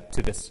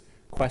this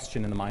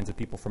question in the minds of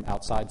people from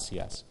outside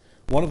CS.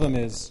 One of them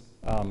is,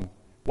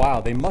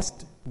 wow,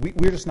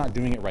 we're just not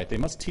doing it right. They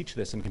must teach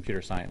this in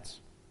computer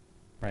science,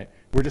 right?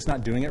 We're just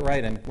not doing it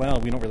right, and, well,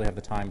 we don't really have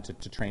the time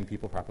to train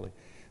people properly.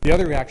 The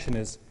other reaction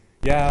is,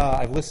 yeah,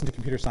 I've listened to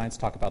computer science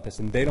talk about this,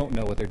 and they don't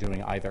know what they're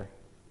doing either.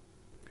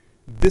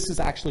 This is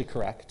actually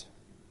correct.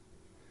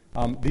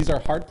 These are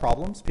hard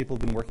problems. People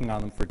have been working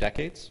on them for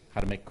decades,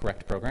 how to make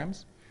correct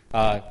programs.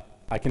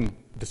 I can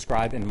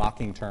describe in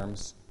mocking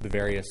terms the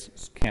various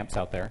camps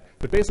out there.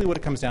 But basically what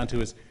it comes down to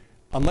is,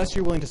 unless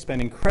you're willing to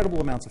spend incredible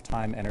amounts of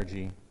time,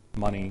 energy,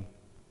 money,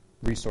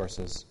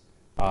 resources,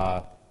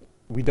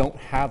 we don't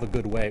have a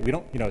good way. We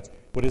don't,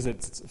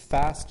 it's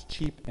fast,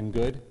 cheap, and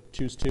good.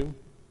 Choose two,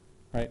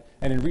 right?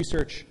 And in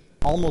research,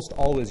 almost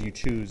always you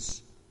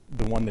choose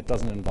the one that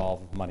doesn't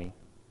involve money,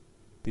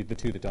 the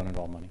two that don't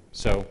involve money.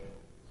 So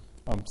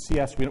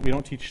CS, we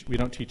don't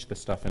teach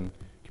this stuff in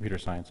computer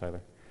science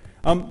either.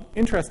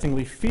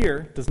 Interestingly,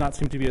 fear does not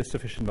seem to be a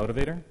sufficient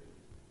motivator.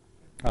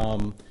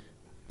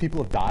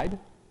 People have died.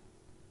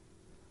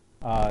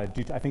 I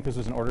think this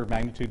was an order of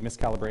magnitude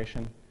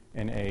miscalibration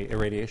in a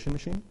irradiation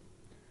machine.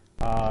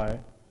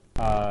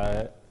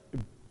 A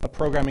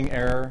programming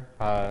error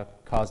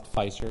caused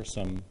Pfizer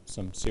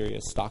some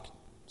serious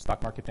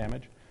stock market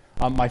damage.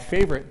 My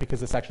favorite,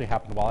 because this actually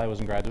happened while I was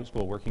in graduate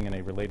school working in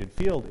a related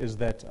field, is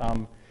that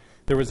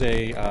there was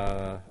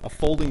a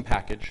folding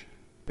package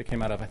that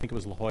came out of, I think it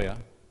was La Jolla.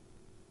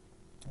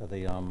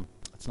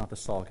 It's not the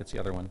Salk, it's the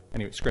other one.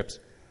 Anyway, Scripps,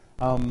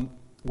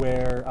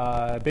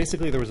 where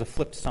basically there was a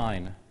flipped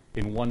sign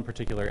in one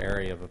particular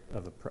area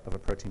of a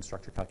protein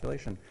structure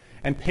calculation.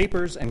 And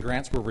papers and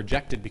grants were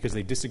rejected because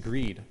they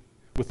disagreed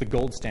with the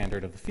gold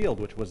standard of the field,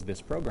 which was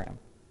this program.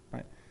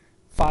 Right?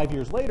 5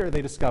 years later,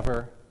 they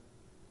discover,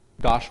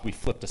 gosh, we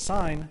flipped a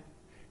sign,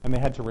 and they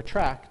had to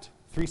retract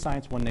 3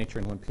 Science, 1 Nature,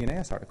 and 1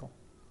 PNAS article.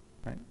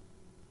 Right?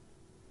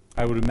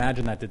 I would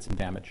imagine that did some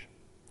damage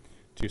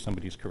to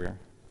somebody's career.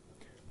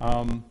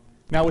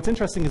 Now, what's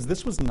interesting is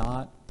this was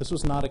not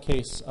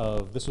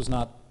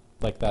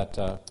like that.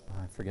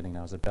 I'm forgetting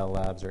now. Is it Bell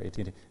Labs or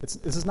AT&T? This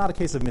is not a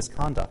case of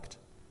misconduct.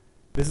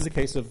 This is a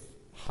case of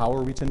how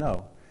are we to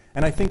know?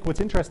 And I think what's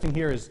interesting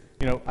here is,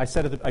 I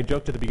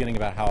joked at the beginning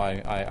about how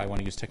I want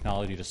to use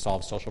technology to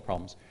solve social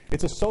problems.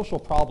 It's a social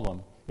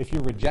problem if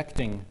you're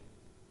rejecting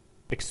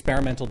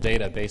experimental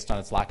data based on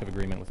its lack of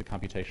agreement with a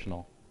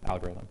computational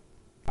algorithm,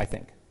 I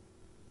think.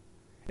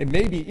 It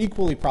may be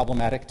equally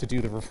problematic to do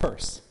the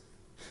reverse.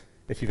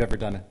 If you've ever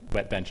done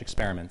wet bench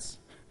experiments,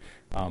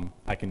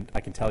 I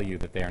can tell you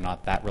that they are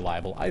not that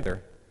reliable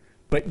either.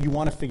 But you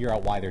want to figure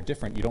out why they're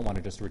different. You don't want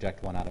to just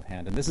reject one out of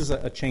hand. And this is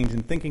a change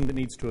in thinking that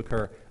needs to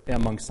occur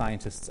among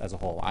scientists as a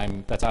whole.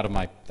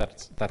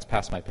 That's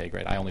past my pay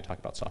grade. I only talk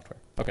about software.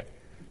 Okay.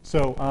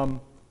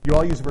 So you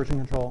all use version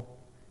control.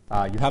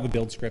 You have a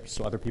build script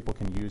so other people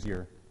can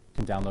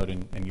download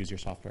and use your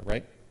software,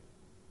 right?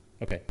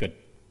 Okay, good.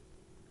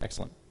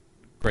 Excellent.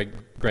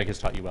 Greg has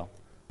taught you well.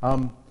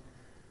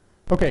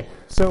 Okay,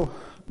 so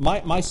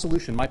my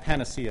solution, my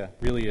panacea,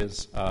 really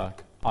is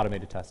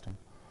automated testing.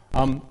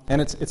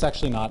 And it's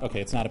actually not,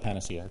 it's not a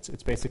panacea.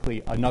 It's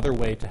basically another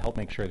way to help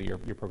make sure that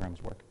your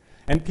programs work.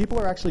 And people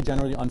are actually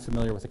generally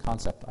unfamiliar with the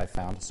concept, I've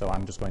found, so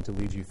I'm just going to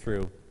lead you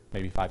through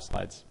maybe 5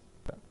 slides.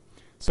 Okay.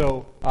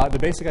 So the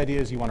basic idea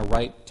is you want to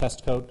write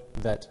test code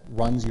that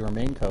runs your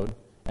main code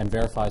and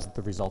verifies that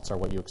the results are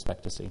what you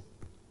expect to see.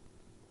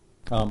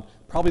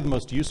 Probably the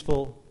most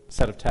useful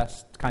set of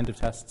kind of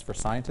tests for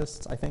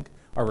scientists, I think,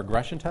 are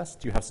regression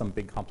tests. You have some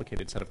big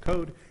complicated set of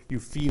code. You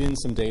feed in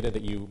some data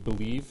that you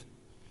believe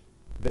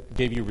that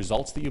gave you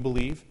results that you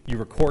believe. You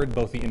record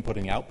both the input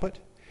and the output.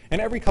 And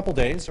every couple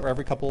days or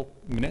every couple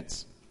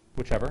minutes,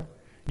 whichever,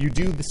 you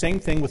do the same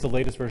thing with the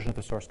latest version of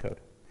the source code.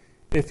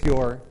 If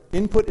your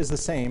input is the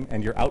same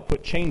and your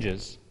output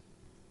changes,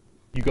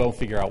 you go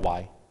figure out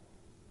why.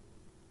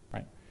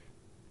 Right?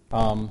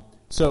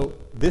 So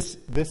this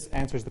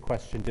answers the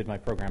question, did my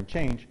program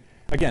change?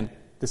 Again,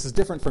 this is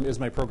different from is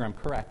my program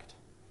correct?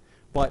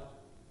 But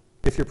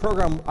if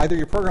either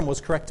your program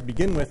was correct to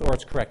begin with or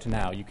it's correct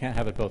now, you can't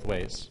have it both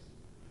ways.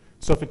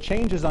 So if it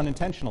changes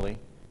unintentionally,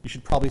 you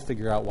should probably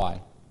figure out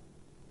why.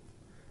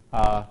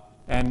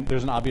 And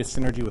there's an obvious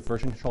synergy with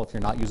version control. If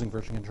you're not using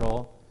version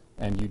control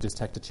and you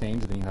detect a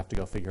change, then you have to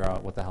go figure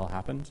out what the hell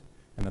happened.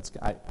 And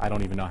I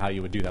don't even know how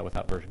you would do that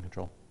without version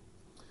control.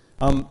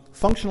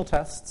 Functional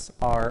tests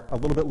are a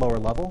little bit lower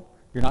level.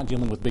 You're not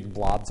dealing with big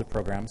blobs of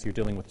programs. You're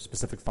dealing with a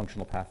specific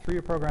functional path through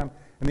your program.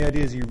 And the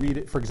idea is you read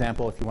it, for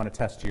example, if you want to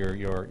test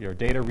your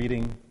data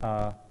reading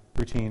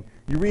routine,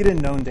 you read in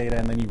known data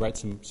and then you write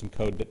some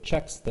code that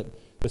checks that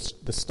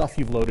the stuff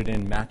you've loaded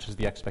in matches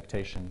the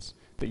expectations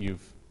that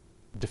you've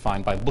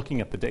defined by looking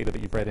at the data that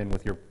you've read in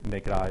with your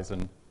naked eyes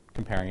and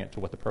comparing it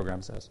to what the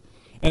program says.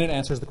 And it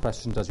answers the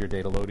question, does your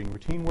data loading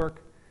routine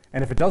work?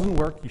 And if it doesn't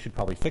work, you should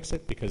probably fix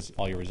it because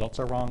all your results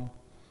are wrong.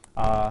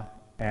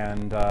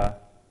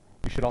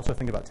 You should also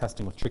think about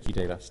testing with tricky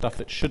data, stuff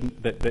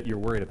that you're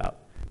worried about.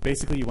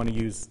 Basically, you want to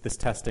use this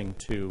testing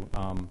to,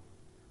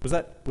 was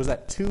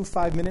that 2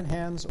 5-minute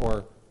hands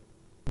or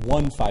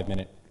 1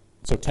 5-minute?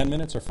 So 10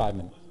 minutes or 5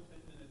 minutes?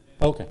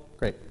 Okay,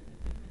 great.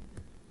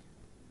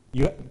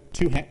 You have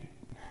 2 hands.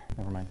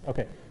 Never mind.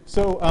 Okay,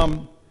 so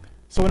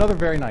another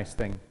very nice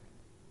thing,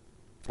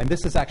 and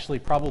this is actually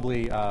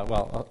probably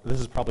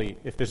this is probably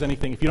if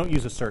you don't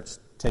use asserts,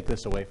 take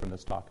this away from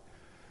this talk.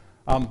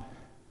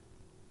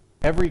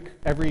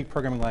 Every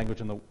programming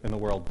language in the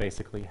world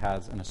basically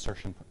has an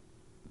assertion.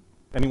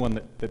 Anyone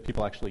that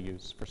people actually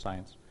use for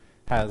science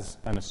has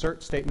an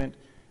assert statement.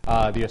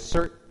 The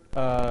assert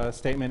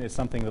statement is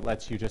something that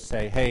lets you just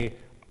say, hey,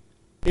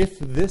 if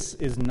this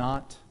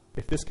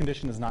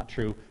condition is not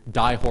true,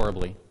 die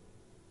horribly.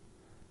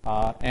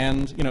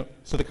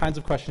 So the kinds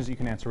of questions you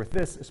can answer with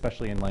this,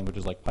 especially in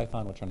languages like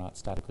Python, which are not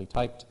statically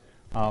typed,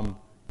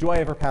 do I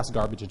ever pass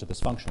garbage into this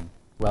function?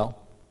 Well,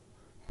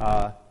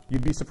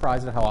 you'd be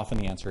surprised at how often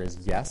the answer is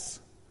yes.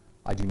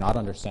 I do not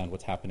understand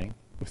what's happening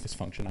with this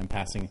function. I'm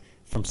passing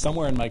from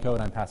somewhere in my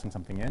code, I'm passing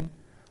something in.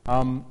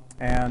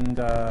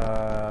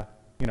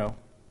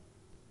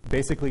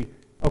 Basically,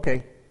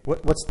 okay,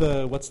 what's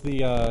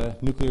the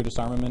nuclear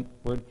disarmament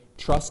word?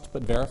 Trust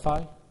but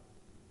verify,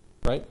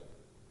 right?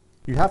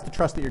 You have to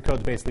trust that your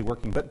code's basically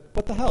working, but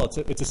what the hell?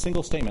 It's a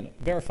single statement.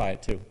 Verify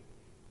it too.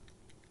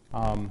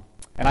 And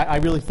I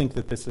really think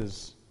that this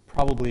is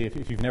probably,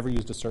 if you've never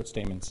used assert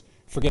statements,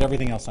 forget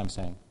everything else I'm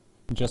saying.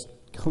 Just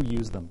go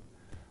use them.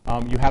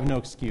 You have no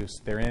excuse.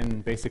 They're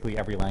in basically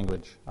every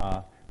language.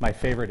 My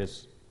favorite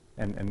is,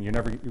 and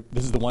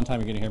this is the one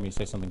time you're going to hear me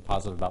say something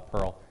positive about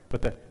Perl,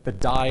 but the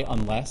die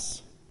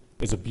unless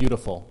is a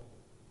beautiful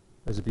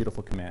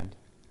command.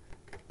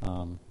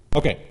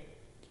 Okay.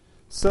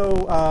 So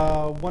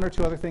 1 or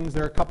 2 other things.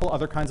 There are a couple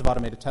other kinds of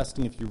automated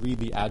testing. If you read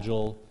the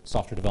Agile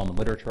software development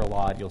literature a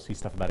lot, you'll see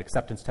stuff about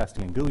acceptance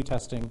testing and GUI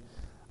testing.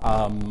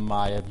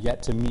 I have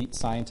yet to meet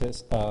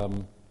scientists.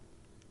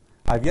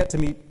 I've yet to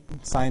meet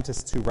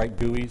scientists who write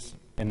GUIs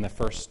in the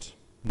first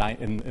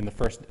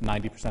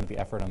 90% of the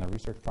effort on a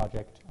research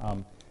project.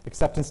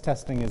 Acceptance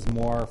testing is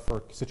more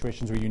for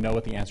situations where you know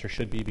what the answer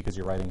should be because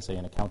you're writing, say,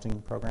 an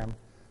accounting program.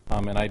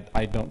 And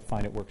I don't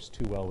find it works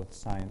too well with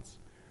science.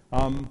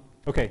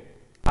 Okay.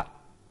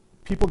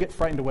 People get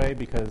frightened away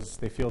because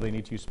they feel they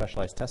need to use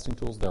specialized testing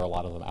tools. There are a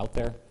lot of them out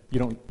there. You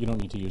don't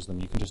need to use them.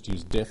 You can just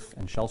use diff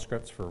and shell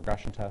scripts for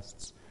regression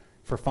tests.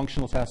 For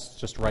functional tests,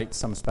 just write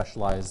some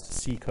specialized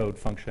C code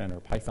function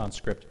or Python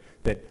script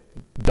that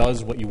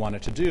does what you want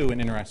it to do and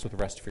interacts with the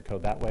rest of your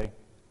code that way.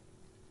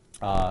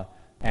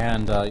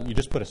 You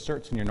just put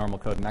asserts in your normal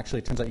code, and actually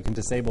it turns out you can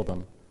disable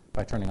them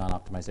by turning on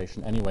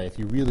optimization anyway if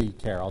you really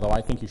care, although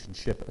I think you should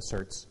ship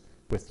asserts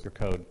with your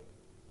code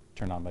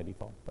turned on by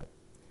default. But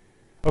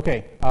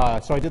okay,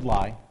 so I did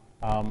lie.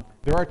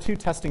 There are two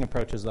testing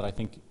approaches that I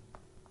think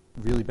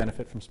really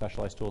benefit from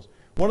specialized tools.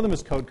 One of them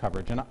is code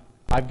coverage, and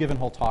I've given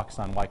whole talks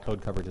on why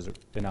code coverage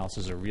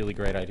analysis is a really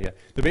great idea.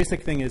 The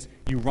basic thing is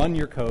you run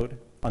your code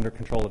under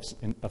control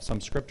of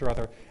some script or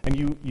other, and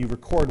you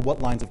record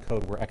what lines of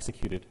code were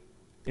executed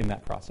in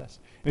that process.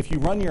 And if you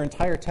run your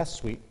entire test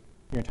suite,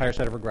 your entire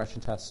set of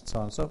regression tests, so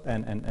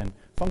on and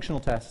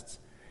functional tests,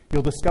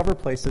 you'll discover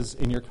places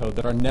in your code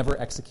that are never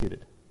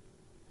executed.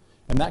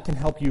 And that can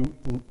help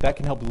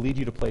lead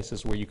you to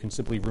places where you can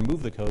simply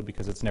remove the code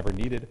because it's never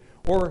needed,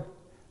 or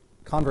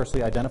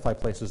conversely identify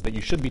places that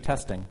you should be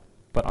testing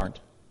but aren't.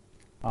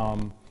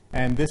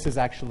 And this is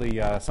actually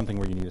something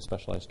where you need a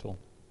specialized tool.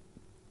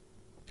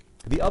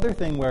 The other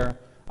thing where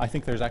I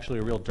think there's actually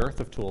a real dearth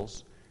of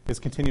tools is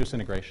continuous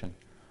integration.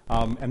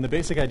 And the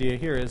basic idea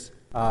here is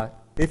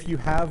if you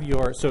have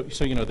your, so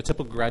you know, the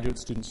typical graduate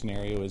student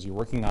scenario is you're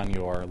working on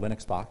your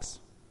Linux box,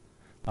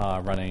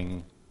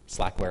 running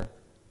Slackware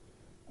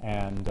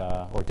and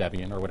or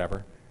Debian or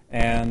whatever,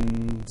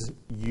 and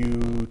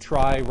you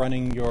try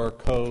running your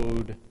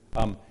code,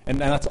 and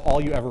that's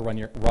all you ever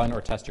run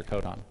or test your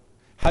code on.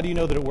 How do you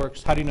know that it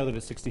works? How do you know that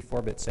it's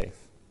 64-bit safe?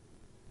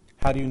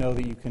 How do you know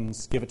that you can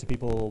give it to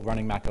people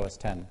running Mac OS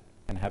X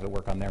and have it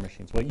work on their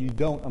machines? Well, you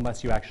don't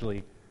unless you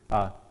actually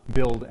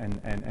build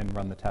and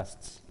run the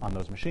tests on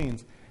those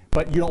machines.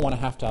 But you don't want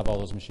to have all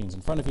those machines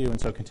in front of you, and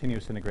so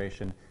continuous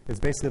integration is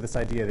basically this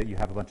idea that you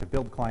have a bunch of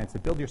build clients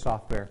that build your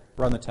software,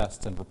 run the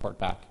tests, and report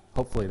back.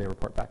 Hopefully they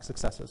report back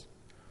successes.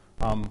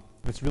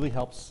 This really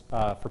helps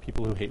for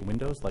people who hate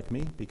Windows, like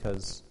me,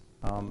 because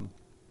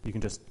you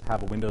can just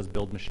have a Windows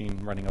build machine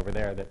running over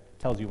there that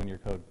tells you when your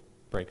code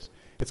breaks.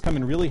 It's come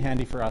in really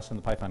handy for us in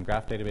the Python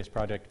Graph Database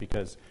project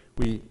because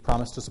we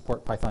promised to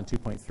support Python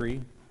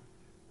 2.3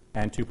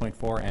 and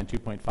 2.4 and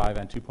 2.5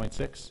 and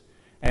 2.6.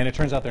 And it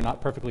turns out they're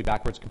not perfectly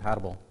backwards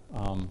compatible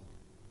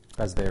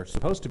as they're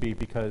supposed to be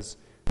because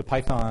the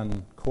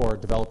Python core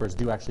developers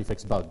do actually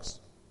fix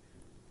bugs.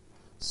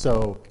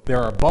 So there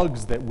are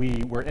bugs that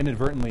we were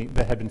inadvertently,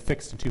 that had been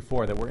fixed in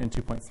 2.4 that were in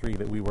 2.3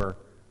 that we were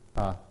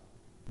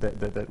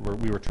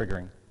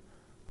triggering.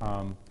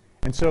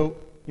 And so,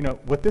 you know,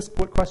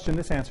 what question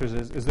this answers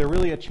is there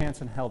really a chance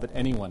in hell that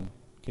anyone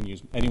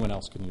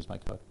else can use my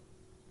code?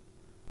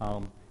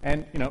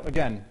 And you know,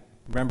 again,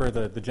 remember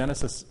the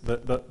genesis,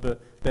 the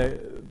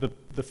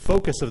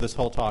focus of this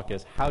whole talk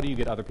is how do you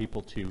get other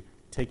people to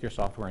take your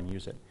software and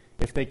use it?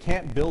 If they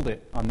can't build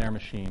it on their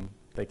machine,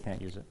 they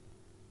can't use it.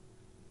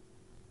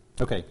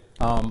 Okay,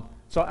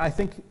 so I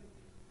think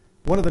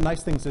one of the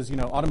nice things is, you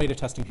know, automated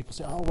testing, people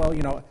say, oh, well,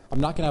 you know,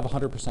 I'm not going to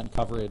have 100%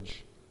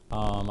 coverage.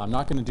 I'm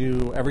not going to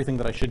do everything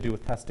that I should do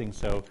with testing,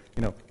 so,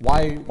 you know,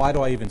 why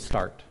do I even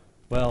start?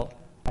 Well,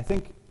 I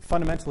think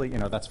fundamentally, you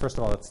know, first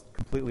of all,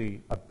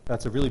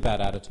 that's a really bad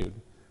attitude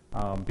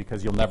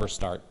because you'll never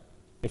start.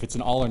 If it's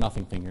an all or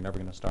nothing thing, you're never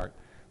going to start.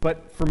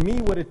 But for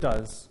me, what it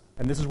does,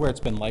 and this is where it's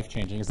been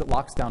life-changing, is it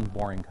locks down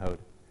boring code.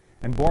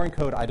 And boring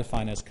code I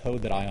define as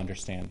code that I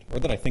understand, or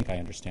that I think I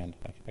understand.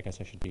 I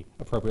guess I should be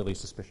appropriately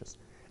suspicious.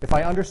 If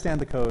I understand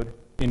the code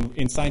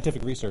in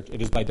scientific research,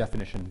 it is by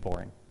definition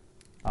boring.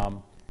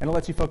 And it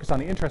lets you focus on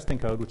the interesting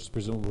code, which is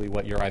presumably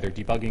what you're either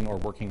debugging or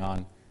working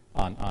on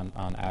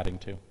adding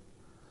to.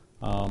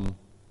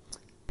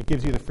 It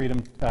gives you the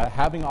freedom,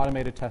 having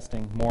automated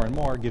testing more and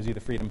more gives you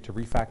the freedom to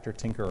refactor,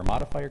 tinker, or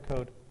modify your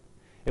code.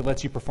 It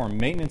lets you perform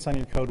maintenance on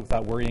your code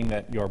without worrying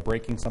that you're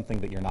breaking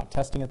something that you're not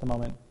testing at the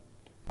moment.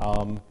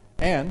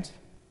 And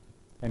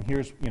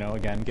here's, you know,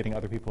 again, getting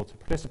other people to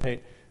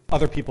participate.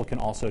 Other people can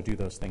also do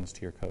those things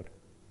to your code.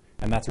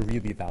 And that's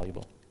really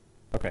valuable.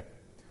 Okay.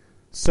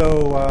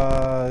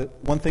 So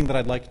one thing that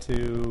I'd like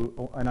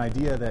to, an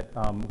idea that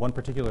one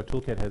particular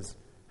toolkit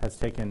has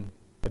taken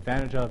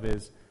advantage of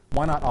is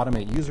why not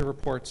automate user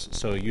reports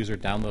so a user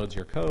downloads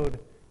your code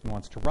and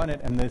wants to run it.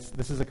 And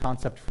this is a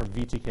concept from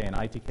VTK and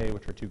ITK,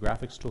 which are two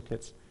graphics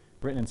toolkits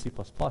written in C++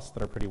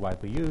 that are pretty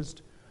widely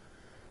used.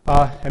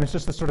 And it's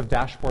just this sort of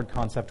dashboard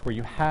concept where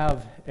you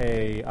have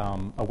a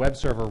web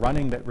server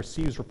running that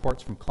receives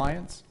reports from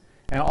clients.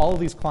 And all of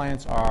these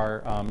clients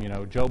are, you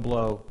know, Joe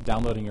Blow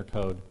downloading your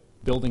code,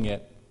 building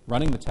it,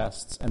 running the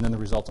tests, and then the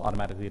results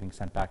automatically getting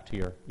sent back to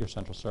your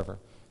central server.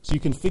 So you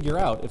can figure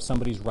out if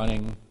somebody's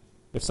running,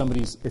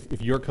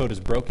 if your code is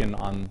broken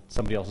on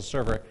somebody else's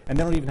server, and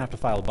they don't even have to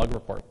file a bug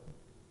report.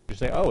 You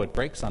say, oh, it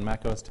breaks on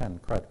Mac OS X, crud.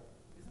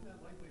 Isn't that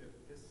likely to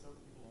piss some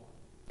people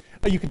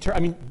off? You can turn. I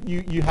mean,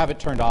 you have it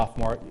turned off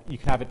more. You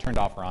can have it turned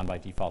off or on by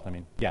default. I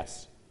mean,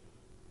 yes,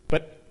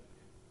 but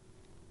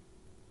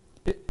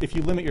if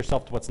you limit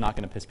yourself to what's not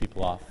going to piss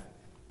people off,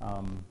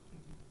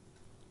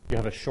 You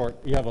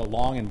have a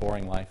long and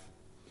boring life,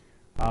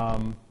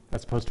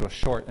 as opposed to a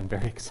short and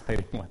very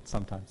exciting one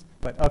sometimes.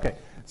 But okay,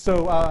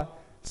 so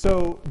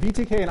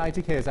VTK and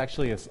ITK is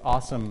actually an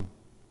awesome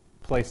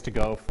place to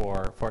go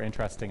for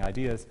interesting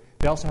ideas.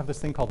 They also have this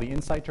thing called the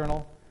Insight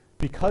Journal.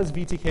 Because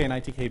VTK and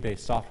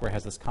ITK-based software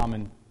has this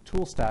common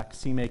tool stack,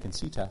 CMake and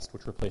CTest,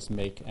 which replace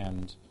make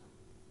and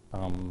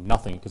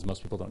nothing, because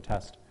most people don't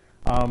test.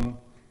 You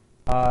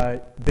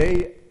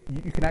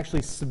can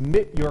actually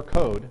submit your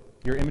code,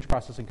 your image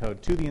processing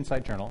code, to the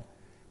Insight Journal,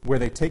 where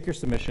they take your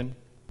submission,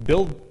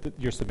 build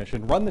your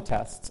submission, run the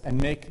tests, and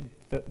make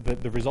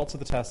the results of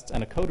the tests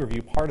and a code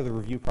review part of the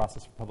review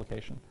process for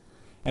publication.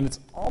 And it's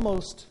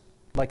almost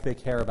like they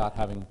care about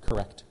having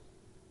correct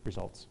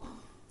results.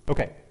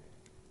 Okay.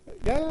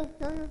 Yeah,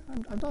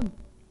 I'm done.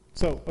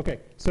 So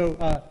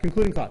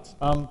concluding thoughts.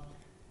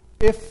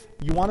 If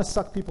you want to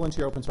suck people into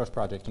your open source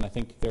project, and I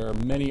think there are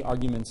many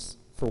arguments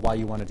for why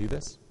you want to do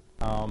this,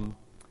 or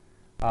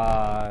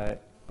at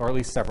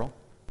least several,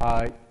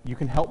 you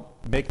can help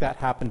make that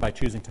happen by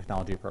choosing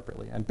technology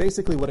appropriately. And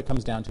basically what it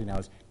comes down to now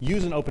is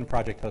use an open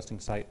project hosting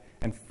site,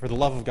 and for the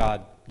love of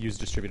God, use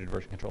distributed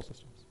version control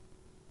systems.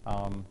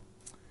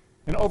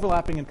 An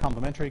overlapping and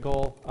complementary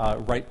goal,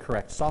 write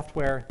correct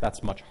software.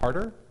 That's much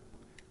harder.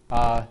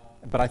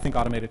 But I think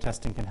automated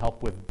testing can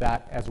help with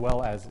that, as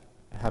well as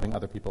having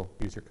other people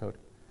use your code.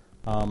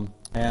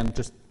 And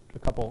just a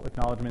couple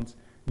acknowledgments.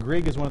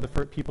 Greg is one of the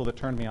first people that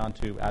turned me on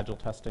to agile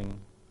testing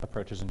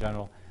approaches in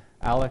general.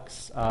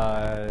 Alex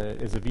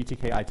is a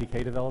VTK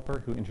ITK developer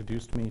who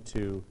introduced me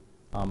to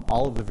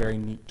all of the very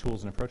neat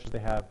tools and approaches they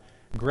have.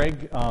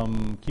 Greg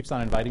keeps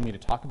on inviting me to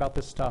talk about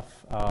this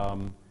stuff.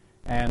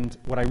 And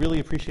what I really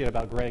appreciate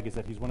about Greg is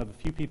that he's one of the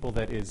few people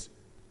that is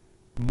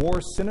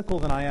more cynical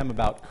than I am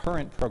about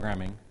current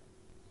programming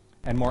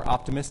and more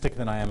optimistic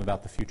than I am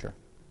about the future.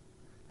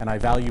 And I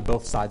value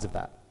both sides of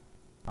that.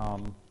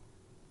 And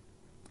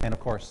of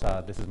course,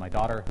 this is my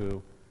daughter,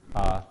 who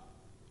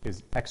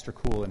is extra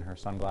cool in her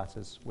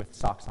sunglasses with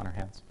socks on her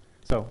hands.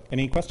 So,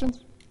 any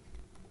questions?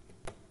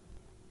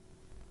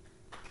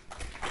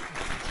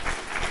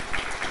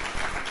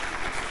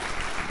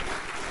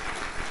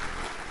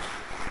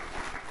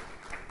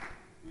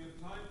 We have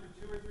time for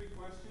 2 or 3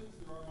 questions.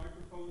 There are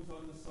microphones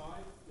on the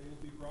side. They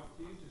will be brought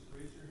to you. Just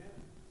raise your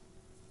hand.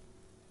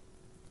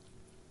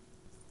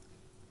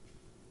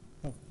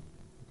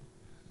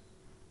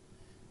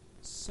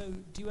 So,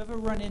 do you ever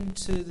run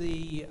into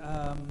the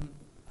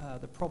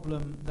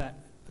problem that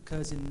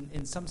occurs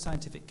in some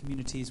scientific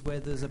communities where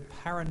there's a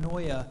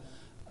paranoia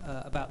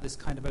about this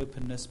kind of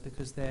openness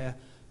because they're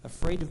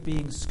afraid of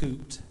being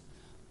scooped?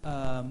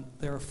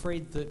 They're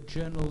afraid that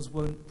journals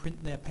won't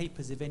print their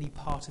papers if any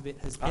part of it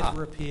has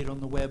ever appeared on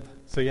the web.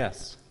 So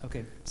yes.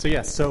 Okay. So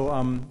yes.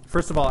 So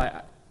first of all,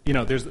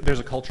 there's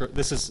a culture.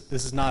 This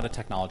is not a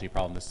technology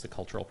problem. This is a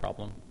cultural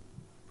problem.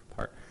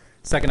 Part.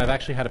 Second, I've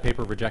actually had a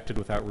paper rejected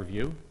without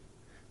review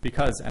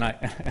because, and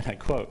I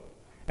quote,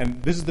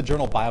 and this is the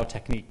journal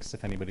Biotechniques,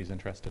 if anybody's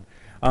interested.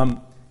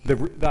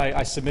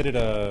 I submitted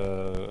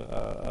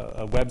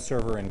a web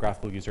server and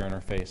graphical user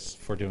interface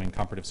for doing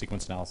comparative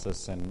sequence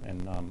analysis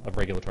and of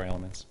regulatory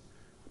elements,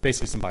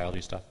 basically some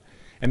biology stuff.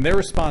 And their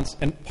response,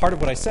 and part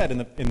of what I said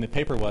in the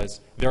paper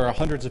was, there are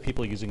hundreds of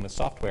people using this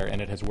software and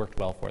it has worked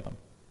well for them.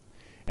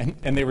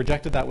 And they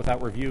rejected that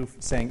without review,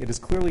 saying it is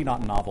clearly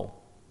not novel.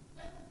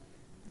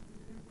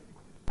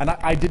 And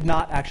I did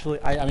not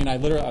actually, I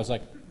was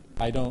like,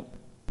 I don't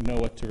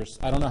know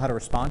how to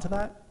respond to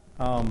that.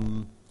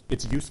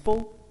 It's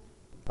useful.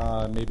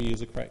 Maybe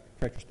is a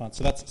correct response.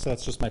 So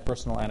that's just my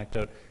personal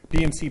anecdote.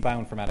 BMC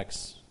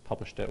Bioinformatics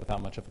published it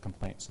without much of a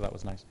complaint, so that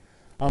was nice.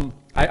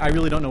 I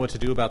really don't know what to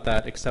do about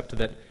that, except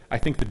that I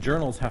think the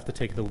journals have to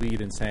take the lead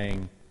in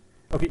saying,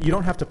 okay, you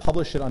don't have to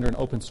publish it under an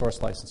open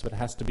source license, but it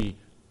has to be.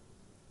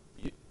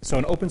 So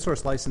an open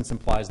source license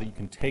implies that you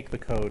can take the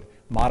code,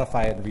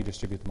 modify it, and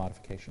redistribute the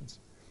modifications.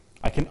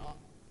 I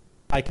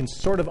can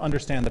sort of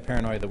understand the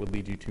paranoia that would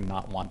lead you to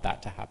not want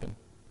that to happen.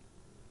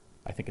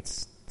 I think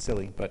it's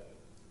silly, but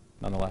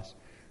nonetheless.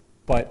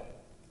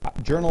 But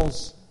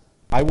journals,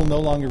 I will no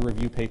longer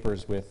review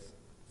papers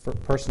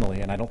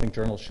personally, and I don't think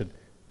journals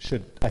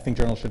I think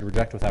journals should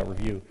reject without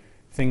review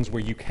things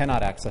where you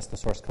cannot access the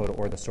source code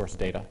or the source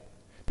data,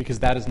 because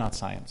that is not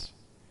science.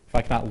 If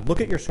I cannot look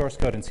at your source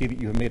code and see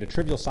that you have made a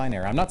trivial sign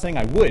error, I'm not saying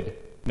I would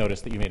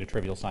notice that you made a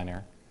trivial sign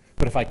error,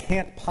 but if I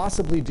can't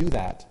possibly do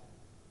that,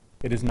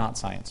 it is not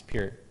science,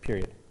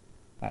 period.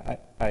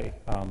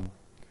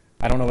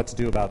 I don't know what to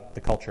do about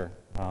the culture.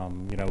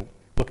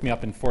 Look me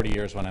up in 40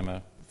 years when I'm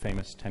a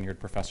famous tenured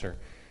professor.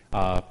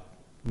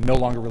 No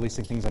longer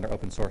releasing things under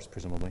open source,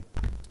 presumably.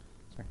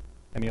 Sorry.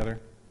 Any other?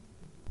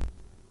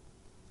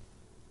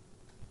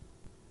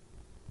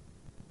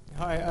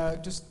 Hi,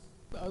 just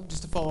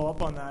to follow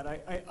up on that,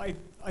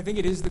 I think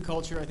it is the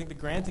culture. I think the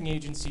granting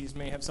agencies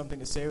may have something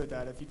to say with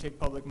that. If you take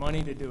public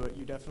money to do it,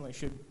 you definitely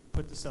should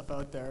put the stuff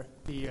out there.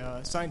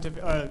 The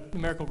scientific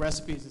numerical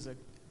recipes is a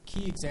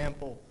key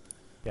example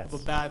of a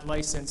bad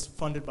license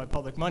funded by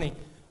public money.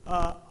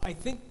 I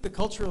think the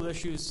cultural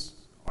issues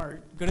are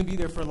going to be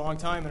there for a long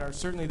time and are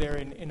certainly there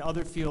in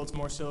other fields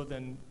more so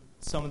than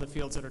some of the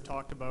fields that are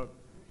talked about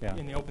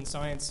in the open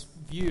science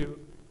view.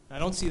 I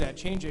don't see that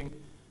changing.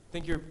 I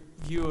think your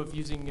view of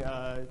using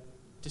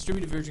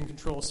distributed version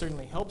control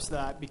certainly helps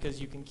that,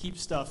 because you can keep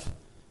stuff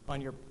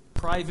on your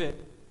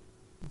private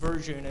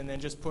version and then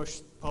just push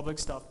public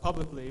stuff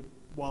publicly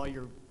while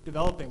you're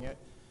developing it.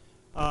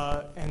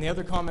 And the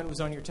other comment was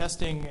on your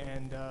testing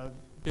and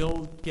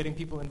getting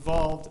people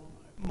involved.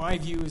 My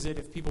view is that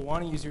if people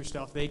want to use your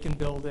stuff, they can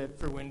build it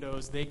for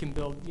Windows. They can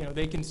build,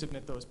 they can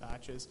submit those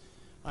patches.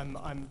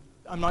 I'm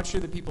not sure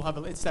that people have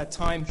it's that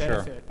time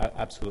benefit. Sure,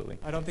 absolutely.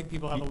 I don't think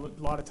people have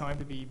a lot of time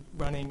to be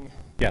running.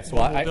 Yes,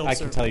 well, I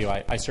can tell you,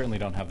 I certainly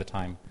don't have the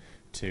time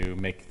to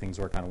make things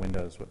work on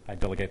Windows. I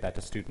delegate that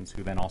to students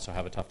who then also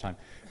have a tough time.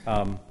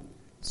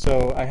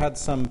 So I had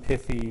some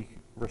pithy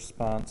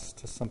response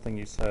to something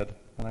you said,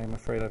 and I'm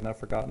afraid I've now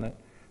forgotten it.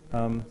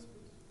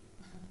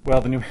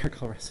 Well, the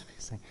numerical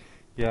recipes thing.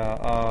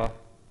 Yeah,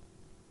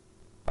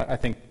 I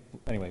think,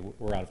 anyway,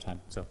 we're out of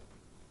time, so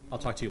I'll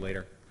talk to you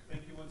later.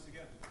 Thank you once again.